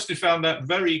personally found that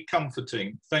very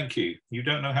comforting. Thank you. You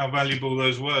don't know how valuable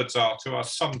those words are to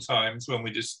us sometimes when we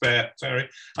despair, Terry.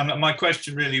 And my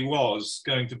question really was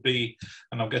going to be,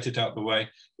 and I'll get it out of the way,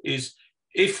 is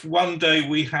if one day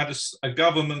we had a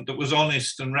government that was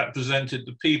honest and represented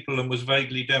the people and was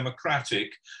vaguely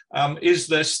democratic, is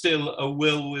there still a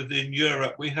will within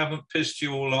Europe? We haven't pissed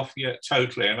you all off yet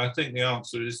totally, and I think the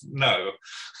answer is no.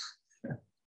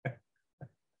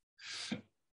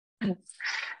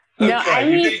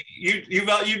 Okay,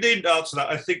 no, you didn't answer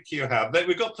that. I think you have.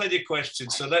 We've got plenty of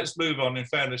questions, so let's move on in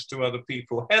fairness to other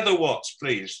people. Heather Watts,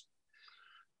 please.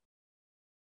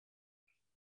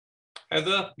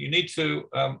 Heather, you need to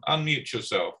unmute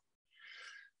yourself.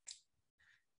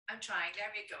 I'm trying.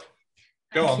 There we go.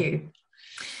 Go on.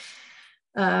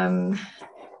 Thank you.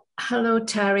 Hello,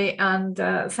 Terry, and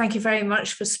thank you very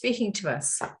much for speaking to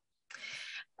us.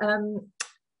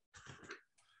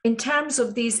 In terms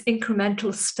of these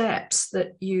incremental steps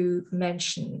that you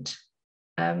mentioned,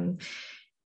 in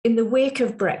the wake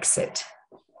of Brexit,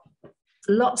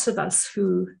 lots of us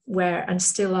who were and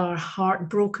still are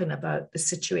heartbroken about the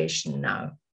situation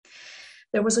now,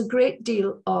 there was a great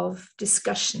deal of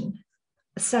discussion,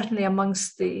 certainly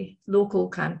amongst the local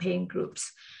campaign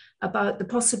groups, about the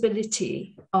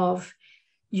possibility of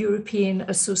European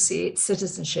associate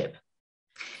citizenship.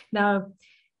 Now,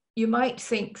 you might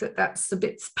think that that's a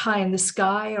bit pie in the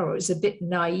sky or is a bit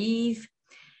naive,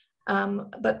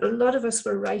 but a lot of us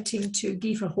were writing to Guy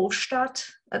Verhofstadt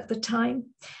at the time,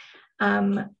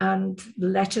 and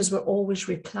letters were always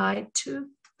replied to.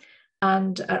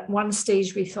 And at one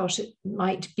stage we thought it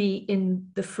might be in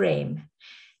the frame.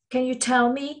 Can you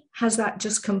tell me, has that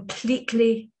just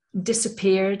completely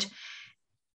disappeared?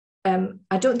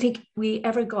 I don't think we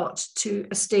ever got to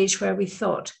a stage where we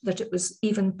thought that it was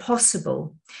even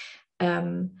possible.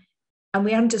 And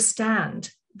we understand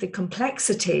the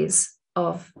complexities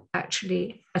of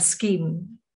actually a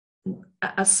scheme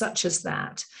as such as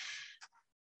that.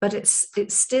 But it's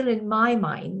still in my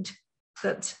mind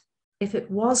that if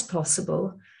it was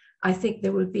possible, I think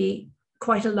there would be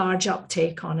quite a large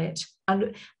uptake on it.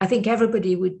 And I think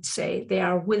everybody would say they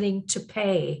are willing to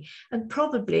pay, and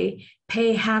probably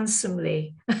pay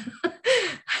handsomely.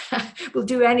 We'll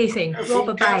do anything, rob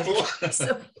a bank.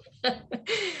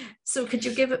 So could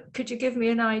you give me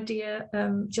an idea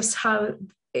just how,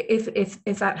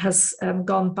 if that has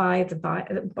gone by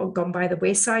the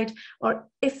wayside, or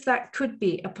if that could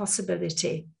be a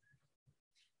possibility?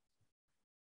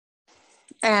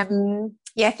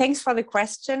 Yeah, thanks for the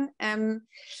question.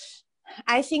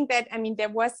 I think that, I mean, there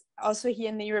was also here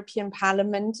in the European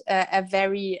Parliament a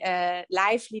very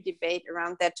lively debate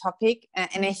around that topic.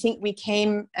 And I think we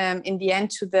came in the end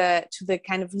to the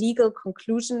kind of legal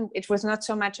conclusion. It was not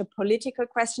so much a political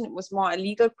question, it was more a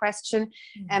legal question,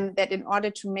 that in order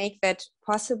to make that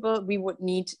possible, we would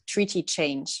need treaty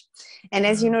change. And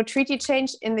as you know, treaty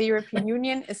change in the European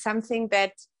Union is something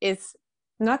that is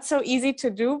not so easy to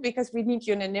do because we need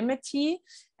unanimity.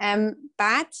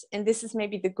 But, and this is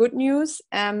maybe the good news,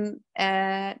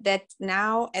 that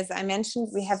now, as I mentioned,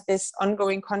 we have this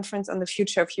ongoing conference on the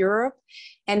future of Europe.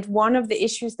 And one of the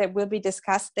issues that will be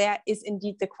discussed there is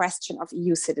indeed the question of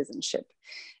EU citizenship.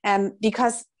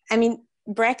 Because, I mean,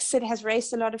 Brexit has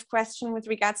raised a lot of questions with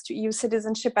regards to EU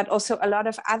citizenship, but also a lot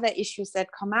of other issues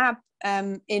that come up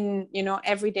in, you know,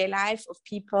 everyday life of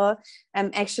people,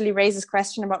 actually raises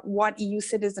question about what EU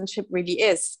citizenship really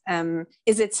is.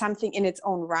 Is it something in its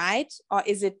own right, or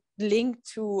is it linked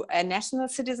to a national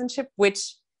citizenship,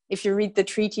 which, if you read the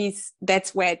treaties,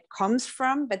 that's where it comes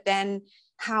from, but then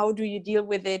how do you deal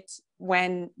with it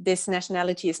when this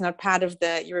nationality is not part of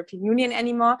the European Union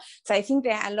anymore? So I think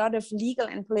there are a lot of legal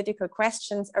and political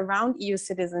questions around EU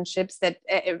citizenships that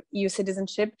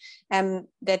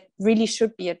that really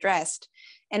should be addressed.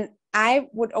 And I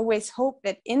would always hope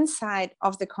that inside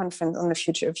of the conference on the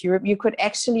future of Europe, you could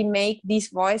actually make these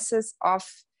voices of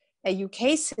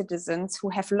UK citizens who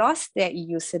have lost their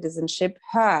EU citizenship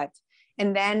heard.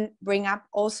 And then bring up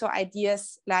also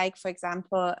ideas like, for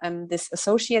example, this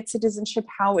associate citizenship,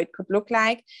 how it could look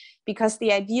like. Because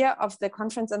the idea of the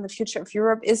Conference on the Future of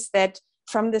Europe is that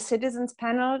from the citizens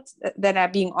panels that are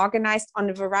being organized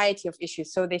on a variety of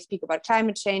issues. So they speak about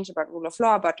climate change, about rule of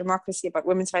law, about democracy, about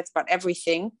women's rights, about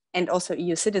everything, and also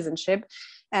EU citizenship.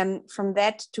 And from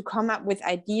that to come up with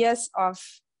ideas of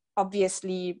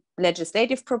obviously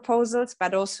legislative proposals,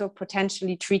 but also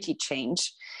potentially treaty change.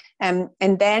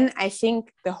 And then I think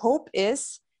the hope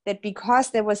is that because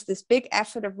there was this big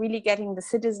effort of really getting the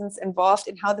citizens involved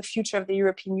in how the future of the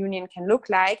European Union can look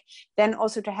like, then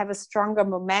also to have a stronger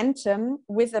momentum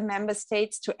with the member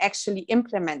states to actually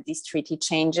implement these treaty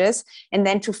changes, and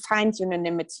then to find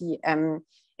unanimity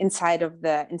inside of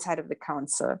the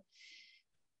council.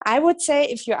 I would say,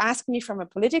 if you ask me from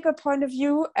a political point of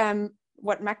view,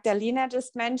 what Magdalena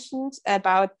just mentioned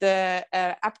about the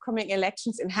upcoming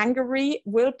elections in Hungary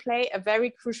will play a very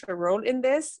crucial role in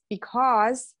this,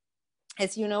 because,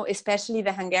 as you know, especially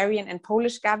the Hungarian and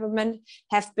Polish government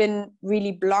have been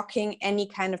really blocking any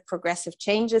kind of progressive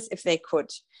changes if they could.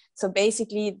 So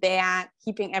basically, they are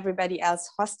keeping everybody else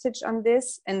hostage on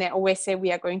this, and they always say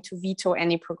we are going to veto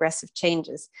any progressive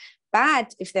changes. But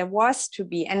if there was to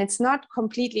be, and it's not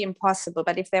completely impossible,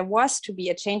 but if there was to be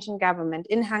a change in government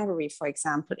in Hungary, for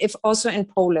example, if also in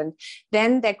Poland,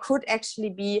 then there could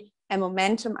actually be a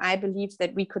momentum, I believe,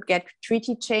 that we could get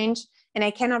treaty change. And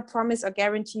I cannot promise or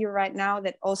guarantee you right now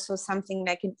that also something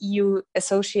like an EU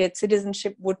associate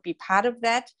citizenship would be part of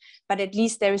that, but at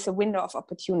least there is a window of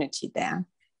opportunity there.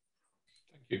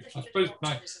 Thank you. I suppose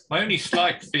my only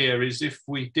slight fear is if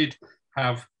we did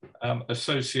have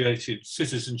associated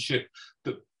citizenship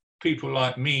that people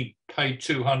like me paid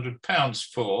 £200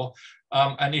 for,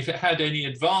 and if it had any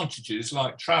advantages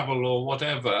like travel or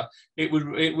whatever, it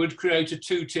would create a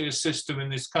two-tier system in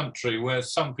this country where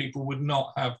some people would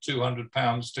not have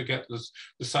 £200 to get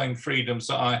the same freedoms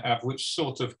that I have, which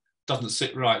sort of doesn't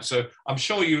sit right. So I'm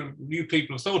sure you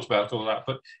people have thought about all that,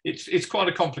 but it's quite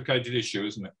a complicated issue,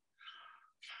 isn't it?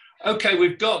 Okay,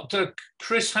 we've got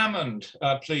Chris Hammond,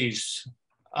 please.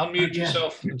 Unmute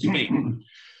yourself and speak.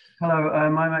 Hello,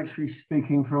 I'm actually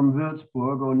speaking from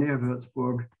Würzburg, or near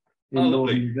Würzburg, in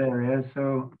northern Bavaria.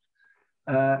 So,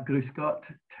 Grüß Gott,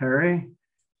 Terry.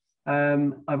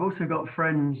 I've also got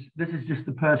friends, this is just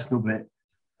the personal bit.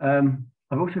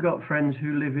 I've also got friends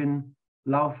who live in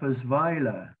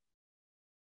Laufersweiler,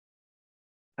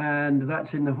 and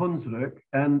that's in the Hunsrück,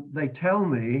 and they tell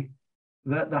me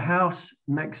that the house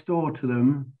next door to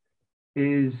them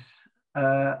is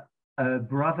a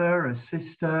brother, a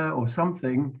sister, or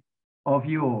something of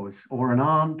yours, or an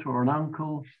aunt or an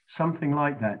uncle, something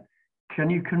like that. Can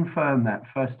you confirm that,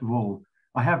 first of all?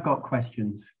 I have got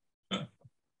questions.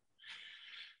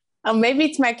 Oh, maybe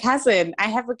it's my cousin. I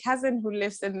have a cousin who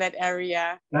lives in that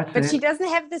area, but she doesn't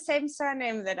have the same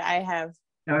surname that I have.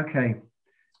 Okay.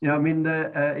 Yeah, I mean,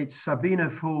 it's Sabine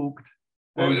Vogt.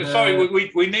 Well, sorry,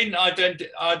 we needn't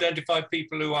identify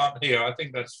people who aren't here. I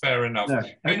think that's fair enough. No,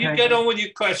 okay. Can you get on with your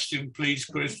question, please,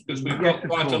 Chris? Because we've got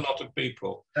quite a lot of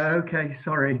people. Okay,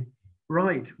 sorry.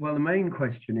 Right. Well, the main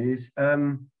question is,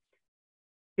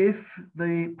 if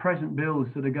the present bills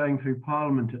that are going through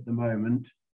Parliament at the moment,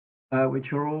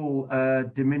 which are all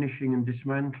diminishing and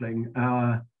dismantling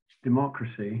our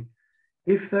democracy,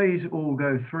 if these all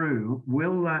go through,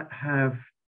 will that have,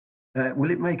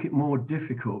 will it make it more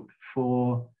difficult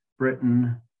for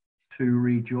Britain to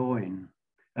rejoin?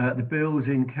 The bills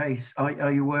in case,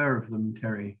 are you aware of them,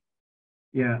 Terry?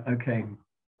 Yeah, okay.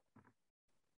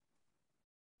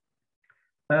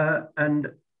 And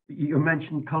you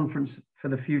mentioned Conference for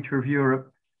the Future of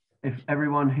Europe. If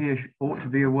everyone here ought to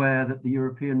be aware that the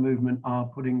European movement are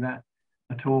putting a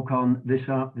talk on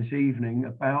this evening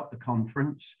about the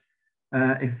conference.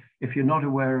 If you're not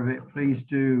aware of it, please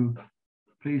do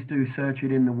search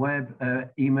it in the web.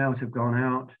 Emails have gone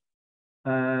out.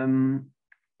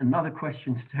 Another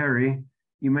question to Terry.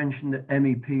 You mentioned that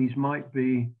MEPs might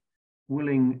be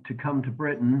willing to come to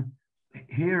Britain.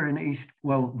 Here in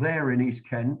there in East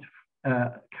Kent,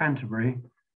 Canterbury,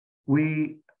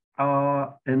 we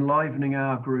are enlivening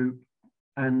our group,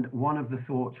 and one of the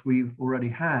thoughts we've already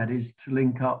had is to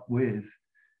link up with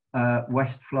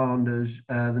West Flanders,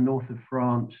 the north of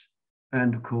France,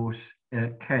 and of course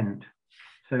Kent.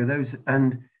 So those,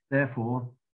 and therefore,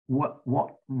 what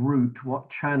route, what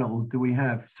channel do we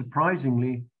have?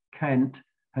 Surprisingly, Kent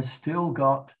has still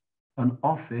got an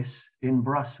office in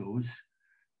Brussels,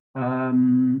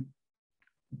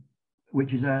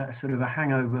 which is a sort of a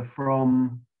hangover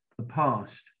from the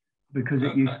past, because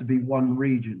it used to be one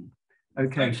region.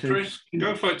 Okay, thanks, so Chris.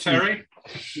 Go for it, Terry.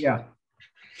 Yeah.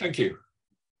 Thank you.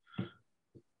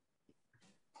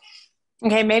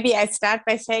 Okay, maybe I start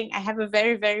by saying I have a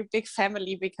very, very big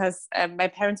family, because my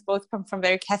parents both come from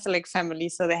very Catholic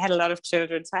families, so they had a lot of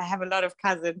children. So I have a lot of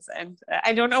cousins, and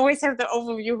I don't always have the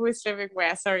overview who is living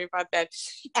where. Sorry about that.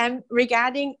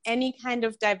 Regarding any kind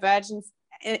of divergence,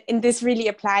 and this really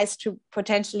applies to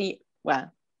potentially,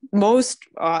 well, most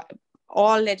or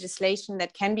all legislation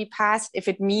that can be passed, if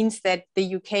it means that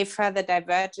the UK further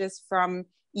diverges from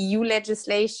EU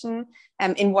legislation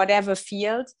in whatever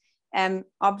field,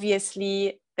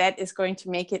 obviously that is going to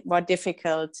make it more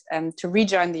difficult to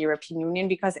rejoin the European Union,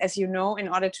 because as you know, in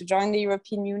order to join the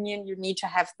European Union, you need to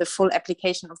have the full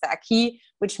application of the acquis,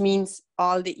 which means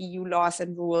all the EU laws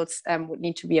and rules would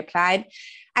need to be applied.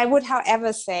 I would,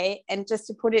 however, say, and just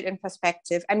to put it in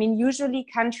perspective, I mean, usually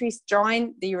countries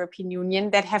join the European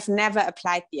Union that have never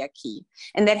applied the acquis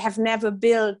and that have never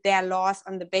built their laws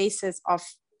on the basis of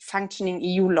functioning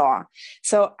EU law.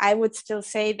 So I would still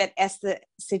say that as the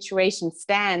situation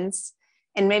stands,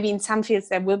 and maybe in some fields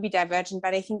there will be divergent,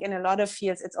 but I think in a lot of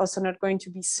fields it's also not going to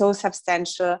be so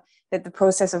substantial that the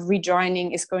process of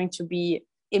rejoining is going to be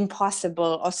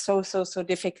impossible or so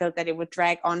difficult that it would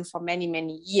drag on for many,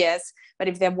 many years. But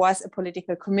if there was a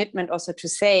political commitment also to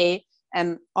say,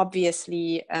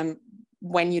 obviously,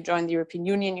 when you join the European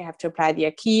Union, you have to apply the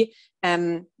acquis,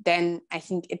 then I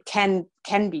think it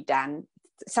can be done.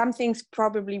 Some things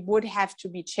probably would have to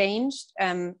be changed,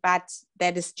 but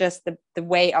that is just the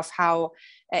way of how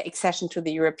accession to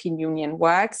the European Union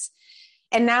works.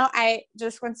 And now I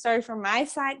just one story from my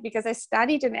side, because I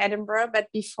studied in Edinburgh, but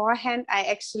beforehand I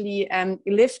actually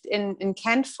lived in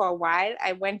Kent for a while.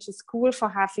 I went to school for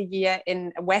half a year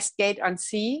in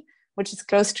Westgate-on-Sea, which is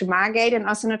close to Margate and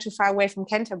also not too far away from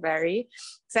Canterbury.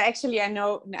 So actually I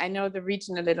know the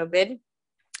region a little bit.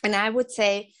 And I would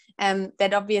say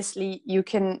that obviously you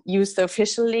can use the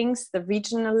official links, the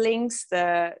regional links,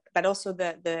 but also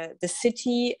the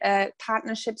city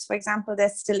partnerships, for example,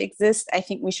 that still exist. I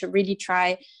think we should really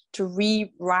try to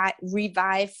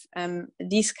revive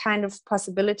these kind of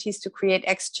possibilities to create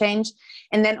exchange.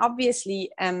 And then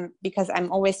obviously, because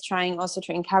I'm always trying also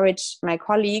to encourage my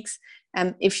colleagues,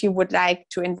 if you would like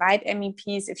to invite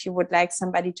MEPs, if you would like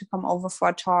somebody to come over for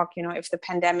a talk, you know, if the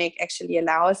pandemic actually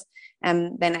allows,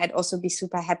 then I'd also be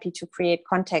super happy to create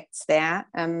contacts there.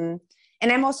 And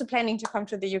I'm also planning to come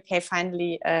to the UK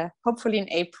finally, hopefully in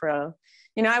April.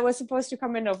 You know, I was supposed to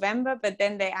come in November, but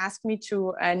then they asked me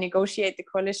to negotiate the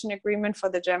coalition agreement for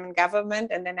the German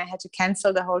government. And then I had to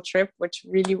cancel the whole trip, which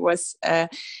really was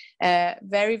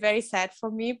very, very sad for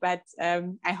me. But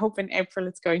I hope in April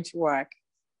it's going to work.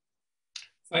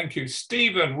 Thank you.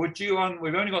 Stephen, would you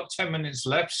we've only got 10 minutes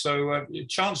left, so a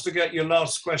chance to get your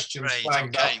last questions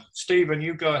flagged up. Stephen,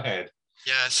 you go ahead.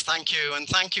 Yes, thank you, and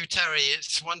thank you, Terry.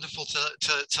 It's wonderful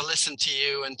to listen to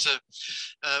you and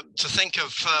to think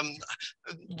of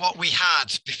what we had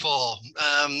before,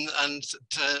 and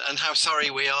how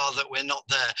sorry we are that we're not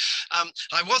there.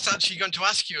 I was actually going to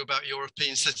ask you about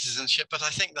European citizenship, but I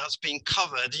think that's been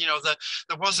covered. You know,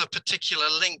 there was a particular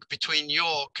link between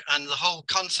York and the whole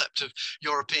concept of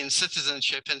European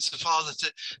citizenship, insofar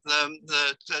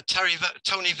that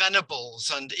Tony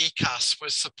Venables and ECAS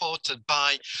was supported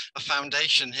by a foundation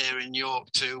here in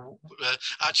York to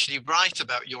actually write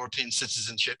about European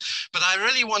citizenship. But I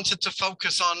really wanted to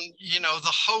focus on, you know,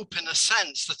 the hope in a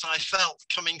sense that I felt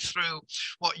coming through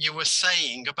what you were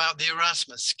saying about the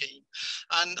Erasmus scheme.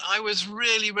 And I was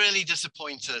really, really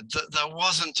disappointed that there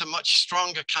wasn't a much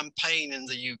stronger campaign in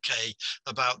the UK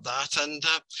about that. And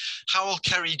Howell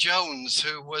Kerry-Jones,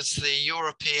 who was the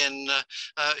European,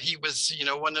 he was, you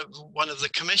know, one of the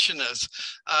commissioners,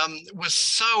 was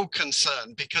so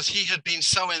concerned because he had been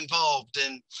so involved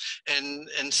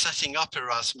in setting up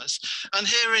Erasmus. And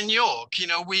here in York, you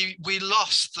know, we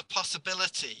lost the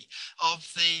possibility of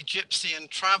the gypsy and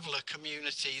traveller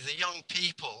community, the young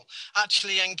people,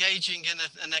 actually engaging in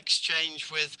an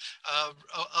exchange with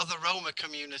other Roma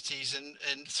communities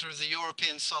through the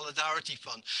European Solidarity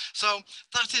Fund. So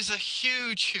that is a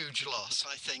huge, huge loss,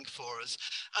 I think, for us.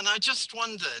 And I just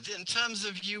wondered, in terms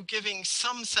of you giving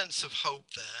some sense of hope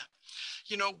there,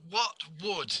 you know, what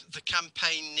would the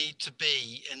campaign need to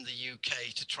be in the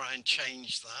UK to try and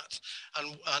change that,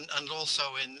 and also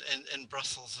in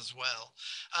Brussels as well?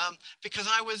 Because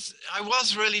I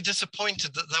was really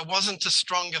disappointed that there wasn't a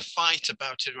stronger fight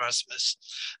about Erasmus,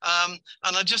 and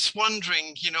I'm just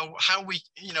wondering, you know, how we,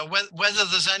 you know, whether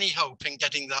there's any hope in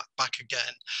getting that back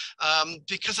again,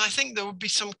 because I think there would be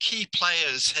some key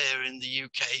players here in the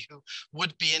UK who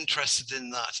would be interested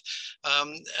in that,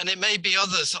 and it may be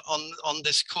others on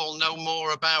this call know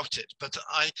more about it, but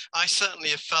I certainly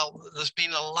have felt that there's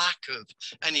been a lack of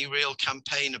any real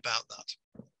campaign about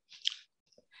that.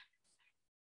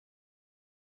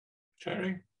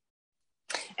 Terry?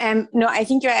 No, I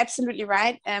think you're absolutely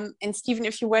right. And Stephen,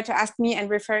 if you were to ask me, and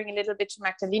referring a little bit to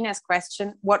Magdalena's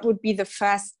question, what would be the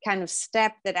first kind of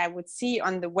step that I would see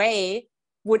on the way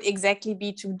would exactly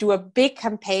be to do a big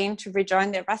campaign to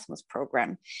rejoin the Erasmus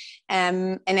program.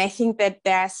 And I think that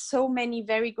there are so many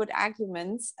very good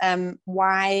arguments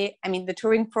why, I mean, the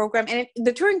touring program, and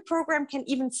the touring program can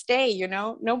even stay, you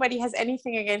know, nobody has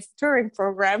anything against the touring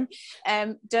program.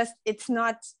 Just it's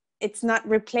not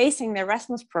replacing the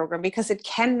Erasmus program, because it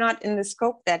cannot in the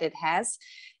scope that it has.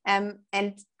 And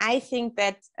I think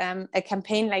that a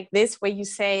campaign like this, where you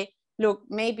say, look,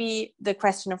 maybe the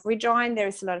question of rejoin, there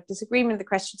is a lot of disagreement, the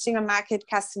question of single market,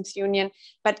 customs union,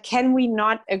 but can we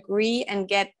not agree and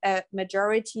get a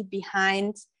majority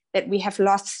behind that we have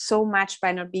lost so much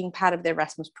by not being part of the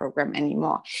Erasmus program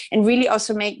anymore? And really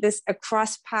also make this a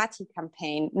cross-party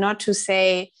campaign, not to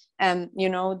say, you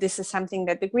know, this is something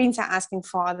that the Greens are asking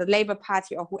for, the Labour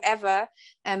Party or whoever,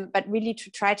 but really to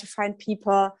try to find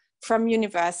people from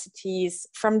universities,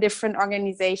 from different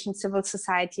organizations, civil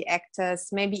society actors,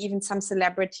 maybe even some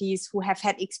celebrities who have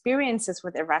had experiences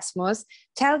with Erasmus,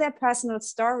 tell their personal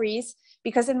stories.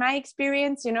 Because in my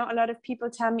experience, you know, a lot of people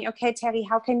tell me, okay, Terry,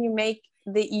 how can you make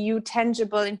the EU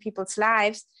tangible in people's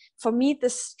lives? For me, the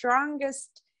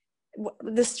strongest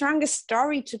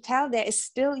story to tell there is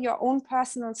still your own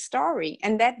personal story,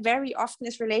 and that very often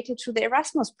is related to the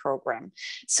Erasmus program.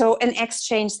 So an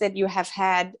exchange that you have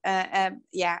had,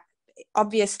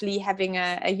 obviously having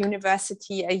a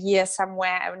university a year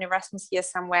somewhere, an Erasmus year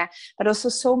somewhere, but also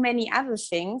so many other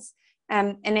things.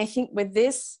 And I think with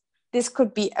this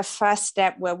could be a first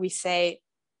step where we say,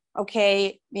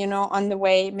 okay, you know, on the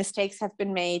way, mistakes have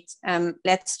been made.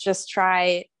 Let's just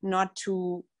try not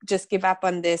to just give up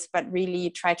on this, but really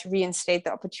try to reinstate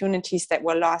the opportunities that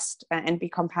were lost and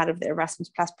become part of the Erasmus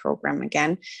Plus program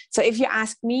again. So if you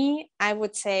ask me, I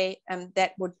would say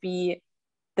that would be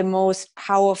the most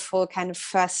powerful kind of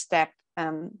first step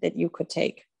that you could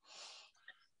take.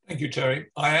 Thank you, Terry.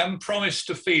 I am promised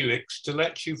to Felix to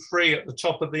let you free at the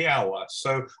top of the hour.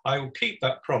 So I will keep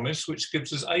that promise, which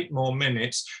gives us 8 more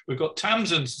minutes. We've got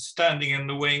Tamsin standing in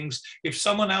the wings. If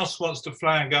someone else wants to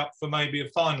flag up for maybe a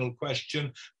final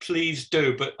question, please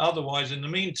do. But otherwise, in the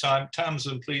meantime,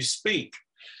 Tamsin, please speak.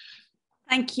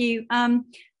 Thank you.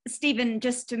 Stephen,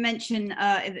 just to mention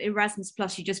Erasmus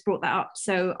Plus, you just brought that up.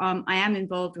 So I am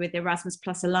involved with Erasmus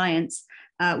Plus Alliance,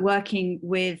 working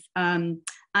with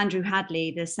Andrew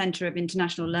Hadley, the Centre of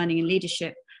International Learning and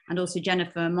Leadership, and also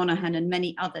Jennifer Monaghan and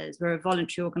many others. We're a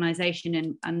voluntary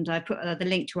organisation, and I put the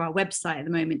link to our website at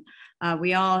the moment.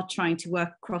 We are trying to work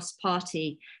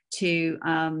cross-party to,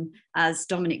 as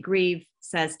Dominic Grieve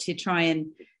says, to try and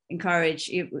encourage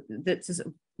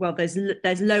that. Well,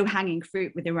 there's low-hanging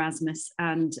fruit with Erasmus,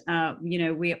 and you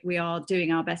know, we are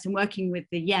doing our best and working with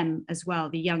the YEM as well,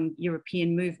 the Young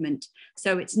European Movement.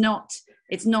 So it's not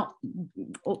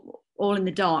all in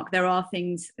the dark. There are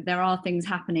things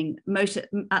happening. Most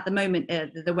at the moment,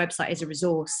 the website is a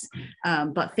resource,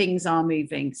 but things are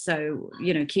moving. So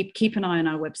you know, keep an eye on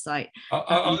our website.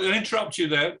 I'll interrupt you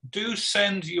there. Do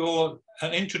send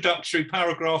an introductory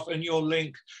paragraph and your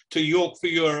link to York for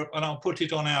Europe, and I'll put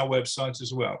it on our website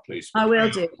as well, please. I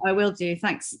will do.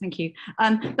 Thanks. Thank you.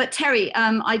 But Terry,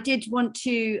 I did want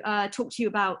to talk to you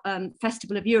about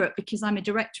Festival of Europe, because I'm a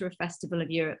director of Festival of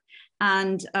Europe,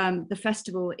 and the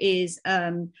festival is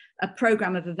a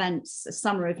program of events, a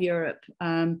Summer of Europe,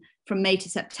 from May to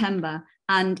September,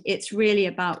 and it's really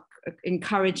about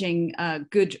encouraging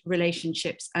good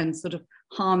relationships and sort of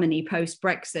harmony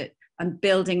post-Brexit, and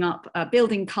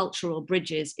building cultural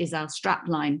bridges is our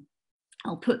strapline.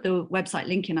 I'll put the website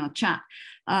link in our chat.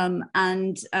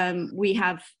 We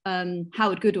have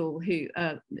Howard Goodall, who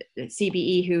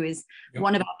CBE, who is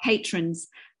one of our patrons,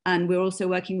 and we're also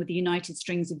working with the United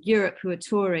Strings of Europe, who are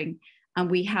touring. And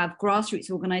we have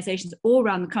grassroots organizations all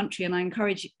around the country. And I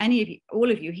encourage all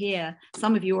of you here,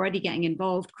 some of you already getting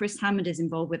involved. Chris Hammond is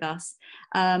involved with us.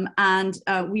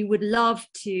 We would love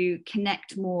to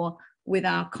connect more with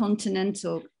our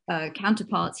continental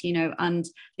counterparts, you know, and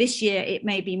this year it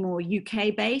may be more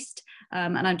UK based.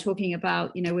 And I'm talking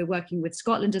about, you know, we're working with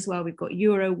Scotland as well. We've got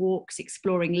Euro walks,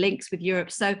 exploring links with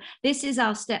Europe. So this is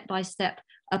our step-by-step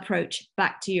approach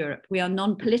back to Europe. We are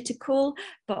non-political,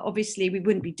 but obviously we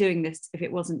wouldn't be doing this if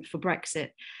it wasn't for Brexit.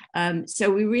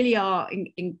 So we really are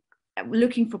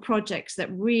looking for projects that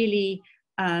really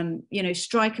you know,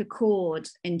 strike a chord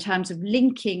in terms of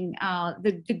linking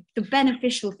the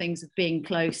beneficial things of being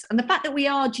close, and the fact that we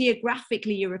are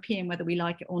geographically European, whether we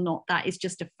like it or not, that is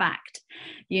just a fact,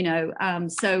 you know.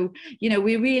 So, you know,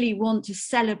 we really want to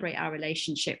celebrate our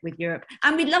relationship with Europe,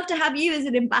 and we'd love to have you as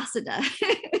an ambassador.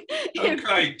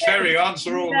 Okay, Terry,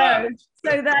 answer all that.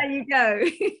 So there you go.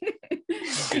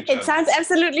 It sounds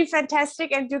absolutely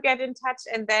fantastic, and do get in touch,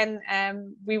 and then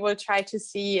we will try to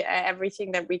see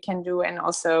everything that we can do, and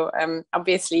also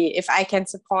obviously if I can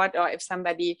support, or if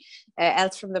somebody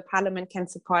else from the parliament can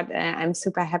support, I'm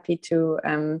super happy to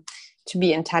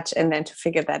be in touch and then to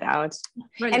figure that out.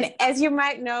 Brilliant. And as you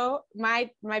might know, my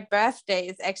birthday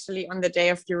is actually on the Day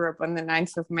of Europe on the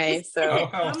 9th of May. So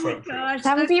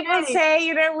some people say,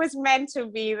 you know, it was meant to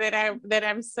be that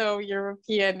I'm so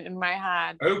European in my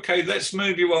heart. Okay, let's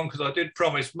move you on, because I did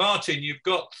promise. Martin, you've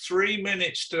got 3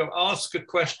 minutes to ask a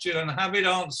question and have it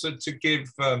answered to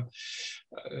give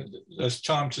us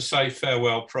time to say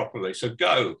farewell properly. So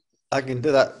go. I can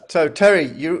do that. So, Terry,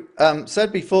 you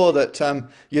said before that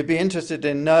you'd be interested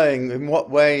in knowing in what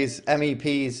ways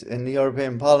MEPs in the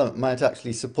European Parliament might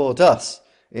actually support us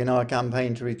in our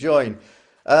campaign to rejoin.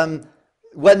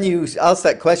 When you asked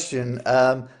that question,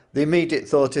 the immediate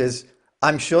thought is,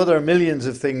 I'm sure there are millions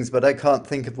of things, but I can't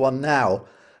think of one now.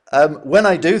 When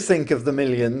I do think of the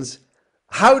millions,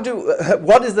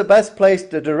 what is the best place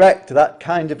to direct that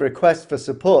kind of request for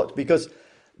support? Because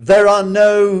there are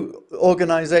no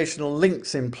organizational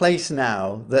links in place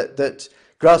now that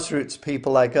grassroots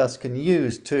people like us can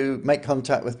use to make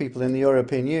contact with people in the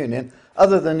European Union,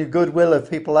 other than the goodwill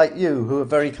of people like you who have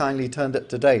very kindly turned up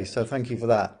today. So thank you for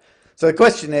that. So the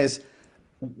question is,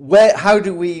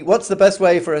 what's the best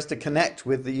way for us to connect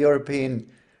with the European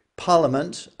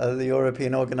Parliament, the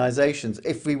European organizations,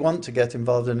 if we want to get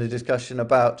involved in a discussion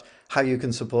about how you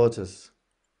can support us?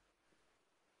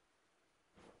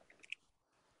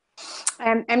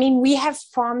 I mean, we have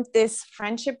formed this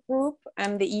friendship group,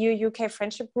 the EU-UK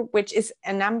friendship group, which is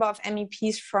a number of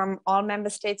MEPs from all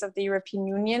member states of the European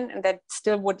Union, and that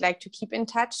still would like to keep in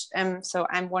touch. So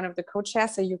I'm one of the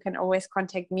co-chairs, so you can always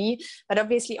contact me. But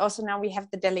obviously also now we have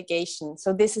the delegation.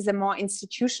 So this is a more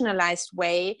institutionalized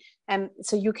way.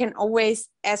 So you can always,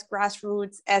 as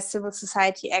grassroots, as civil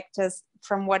society actors,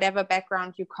 from whatever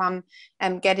background you come,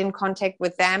 get in contact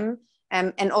with them.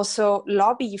 And also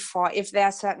lobby for, if there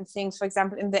are certain things, for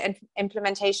example, in the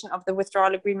implementation of the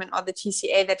withdrawal agreement or the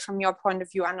TCA that from your point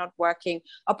of view are not working,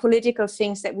 or political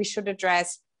things that we should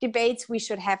address, debates we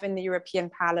should have in the European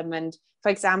Parliament, for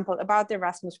example, about the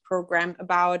Erasmus program,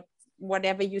 about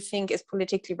whatever you think is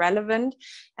politically relevant.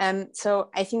 So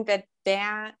I think that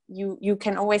there you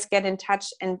can always get in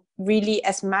touch and really,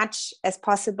 as much as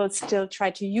possible, still try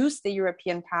to use the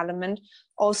European Parliament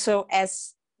also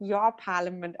as your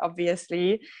parliament,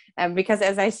 obviously, because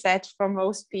as I said, for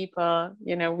most people,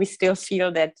 you know, we still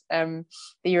feel that the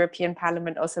European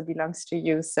Parliament also belongs to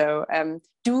you. So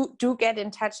do get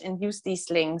in touch and use these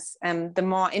links, the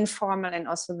more informal and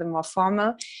also the more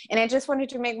formal. And I just wanted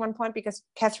to make one point, because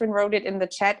Catherine wrote it in the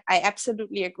chat. I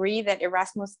absolutely agree that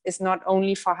Erasmus is not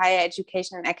only for higher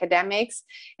education and academics,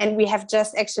 and we have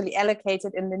just actually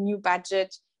allocated in the new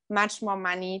budget much more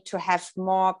money to have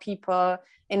more people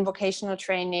in vocational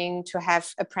training, to have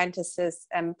apprentices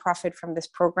profit from this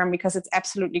program, because it's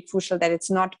absolutely crucial that it's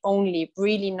not only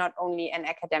an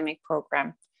academic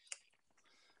program.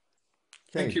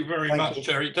 Thank you very much,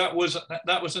 Terry. That was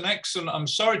an excellent. I'm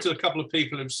sorry to a couple of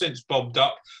people who've since bobbed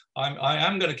up. I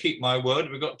am going to keep my word.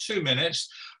 We've got 2 minutes.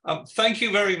 Thank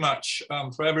you very much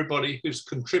for everybody who's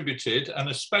contributed, and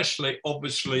especially,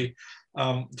 obviously,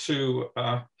 to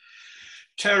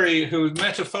Terry, who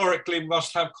metaphorically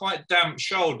must have quite damp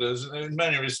shoulders in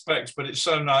many respects, but it's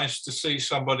so nice to see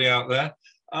somebody out there.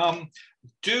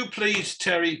 Do please,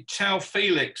 Terry, tell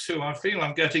Felix, who I feel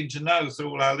I'm getting to know through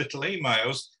all our little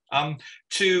emails,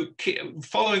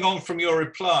 following on from your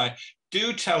reply,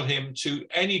 do tell him to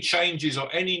any changes or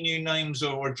any new names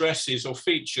or addresses or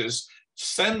features,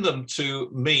 send them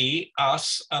to me,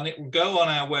 us, and it will go on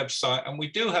our website. And we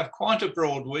do have quite a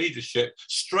broad readership,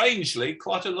 strangely,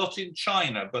 quite a lot in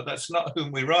China, but that's not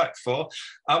whom we write for.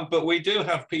 But we do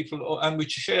have people, and we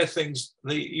share things.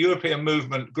 The European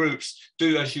movement groups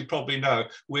do, as you probably know,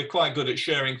 we're quite good at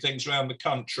sharing things around the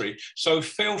country. So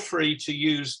feel free to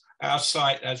use our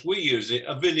site as we use it,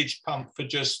 a village pump for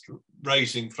just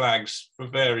raising flags for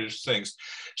various things.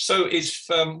 So it's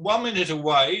 1 minute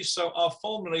away. So I'll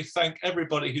formally thank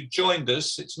everybody who joined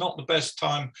us. It's not the best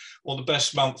time or the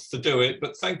best month to do it,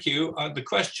 but thank you. The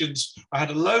questions, I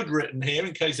had a load written here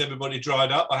in case everybody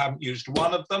dried up. I haven't used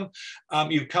one of them.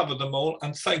 You've covered them all.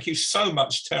 And thank you so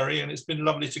much, Terry. And it's been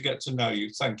lovely to get to know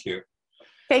you. Thank you.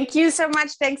 Thank you so much.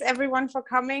 Thanks everyone for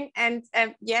coming. And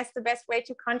yes, the best way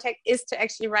to contact is to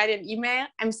actually write an email.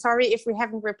 I'm sorry if we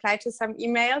haven't replied to some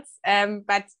emails,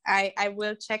 but I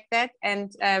will check that.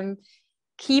 And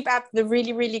keep up the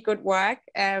really, really good work.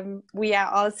 We are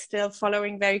all still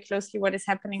following very closely what is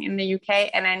happening in the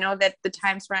UK. And I know that the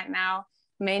times right now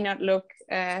may not look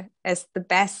as the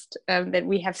best that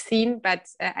we have seen, but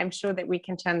I'm sure that we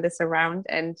can turn this around.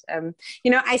 And,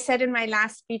 I said in my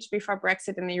last speech before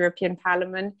Brexit in the European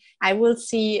Parliament, I will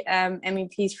see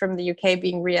MEPs from the UK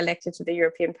being re-elected to the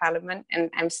European Parliament, and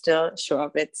I'm still sure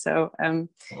of it. So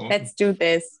let's do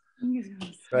this.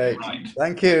 Great. Right.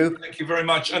 Thank you. Thank you very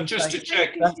much. And just to check,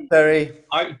 Thanks, Terry.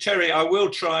 Terry, I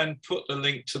will try and put the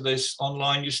link to this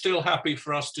online. You're still happy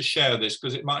for us to share this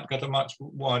because it might get a much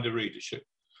wider readdership.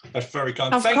 That's very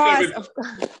kind. Of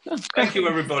course. Thank you,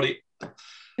 everybody.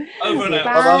 Over and out.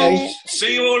 Bye.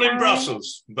 See you all in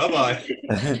Brussels. Bye-bye.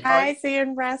 Bye. See you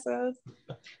in Brussels.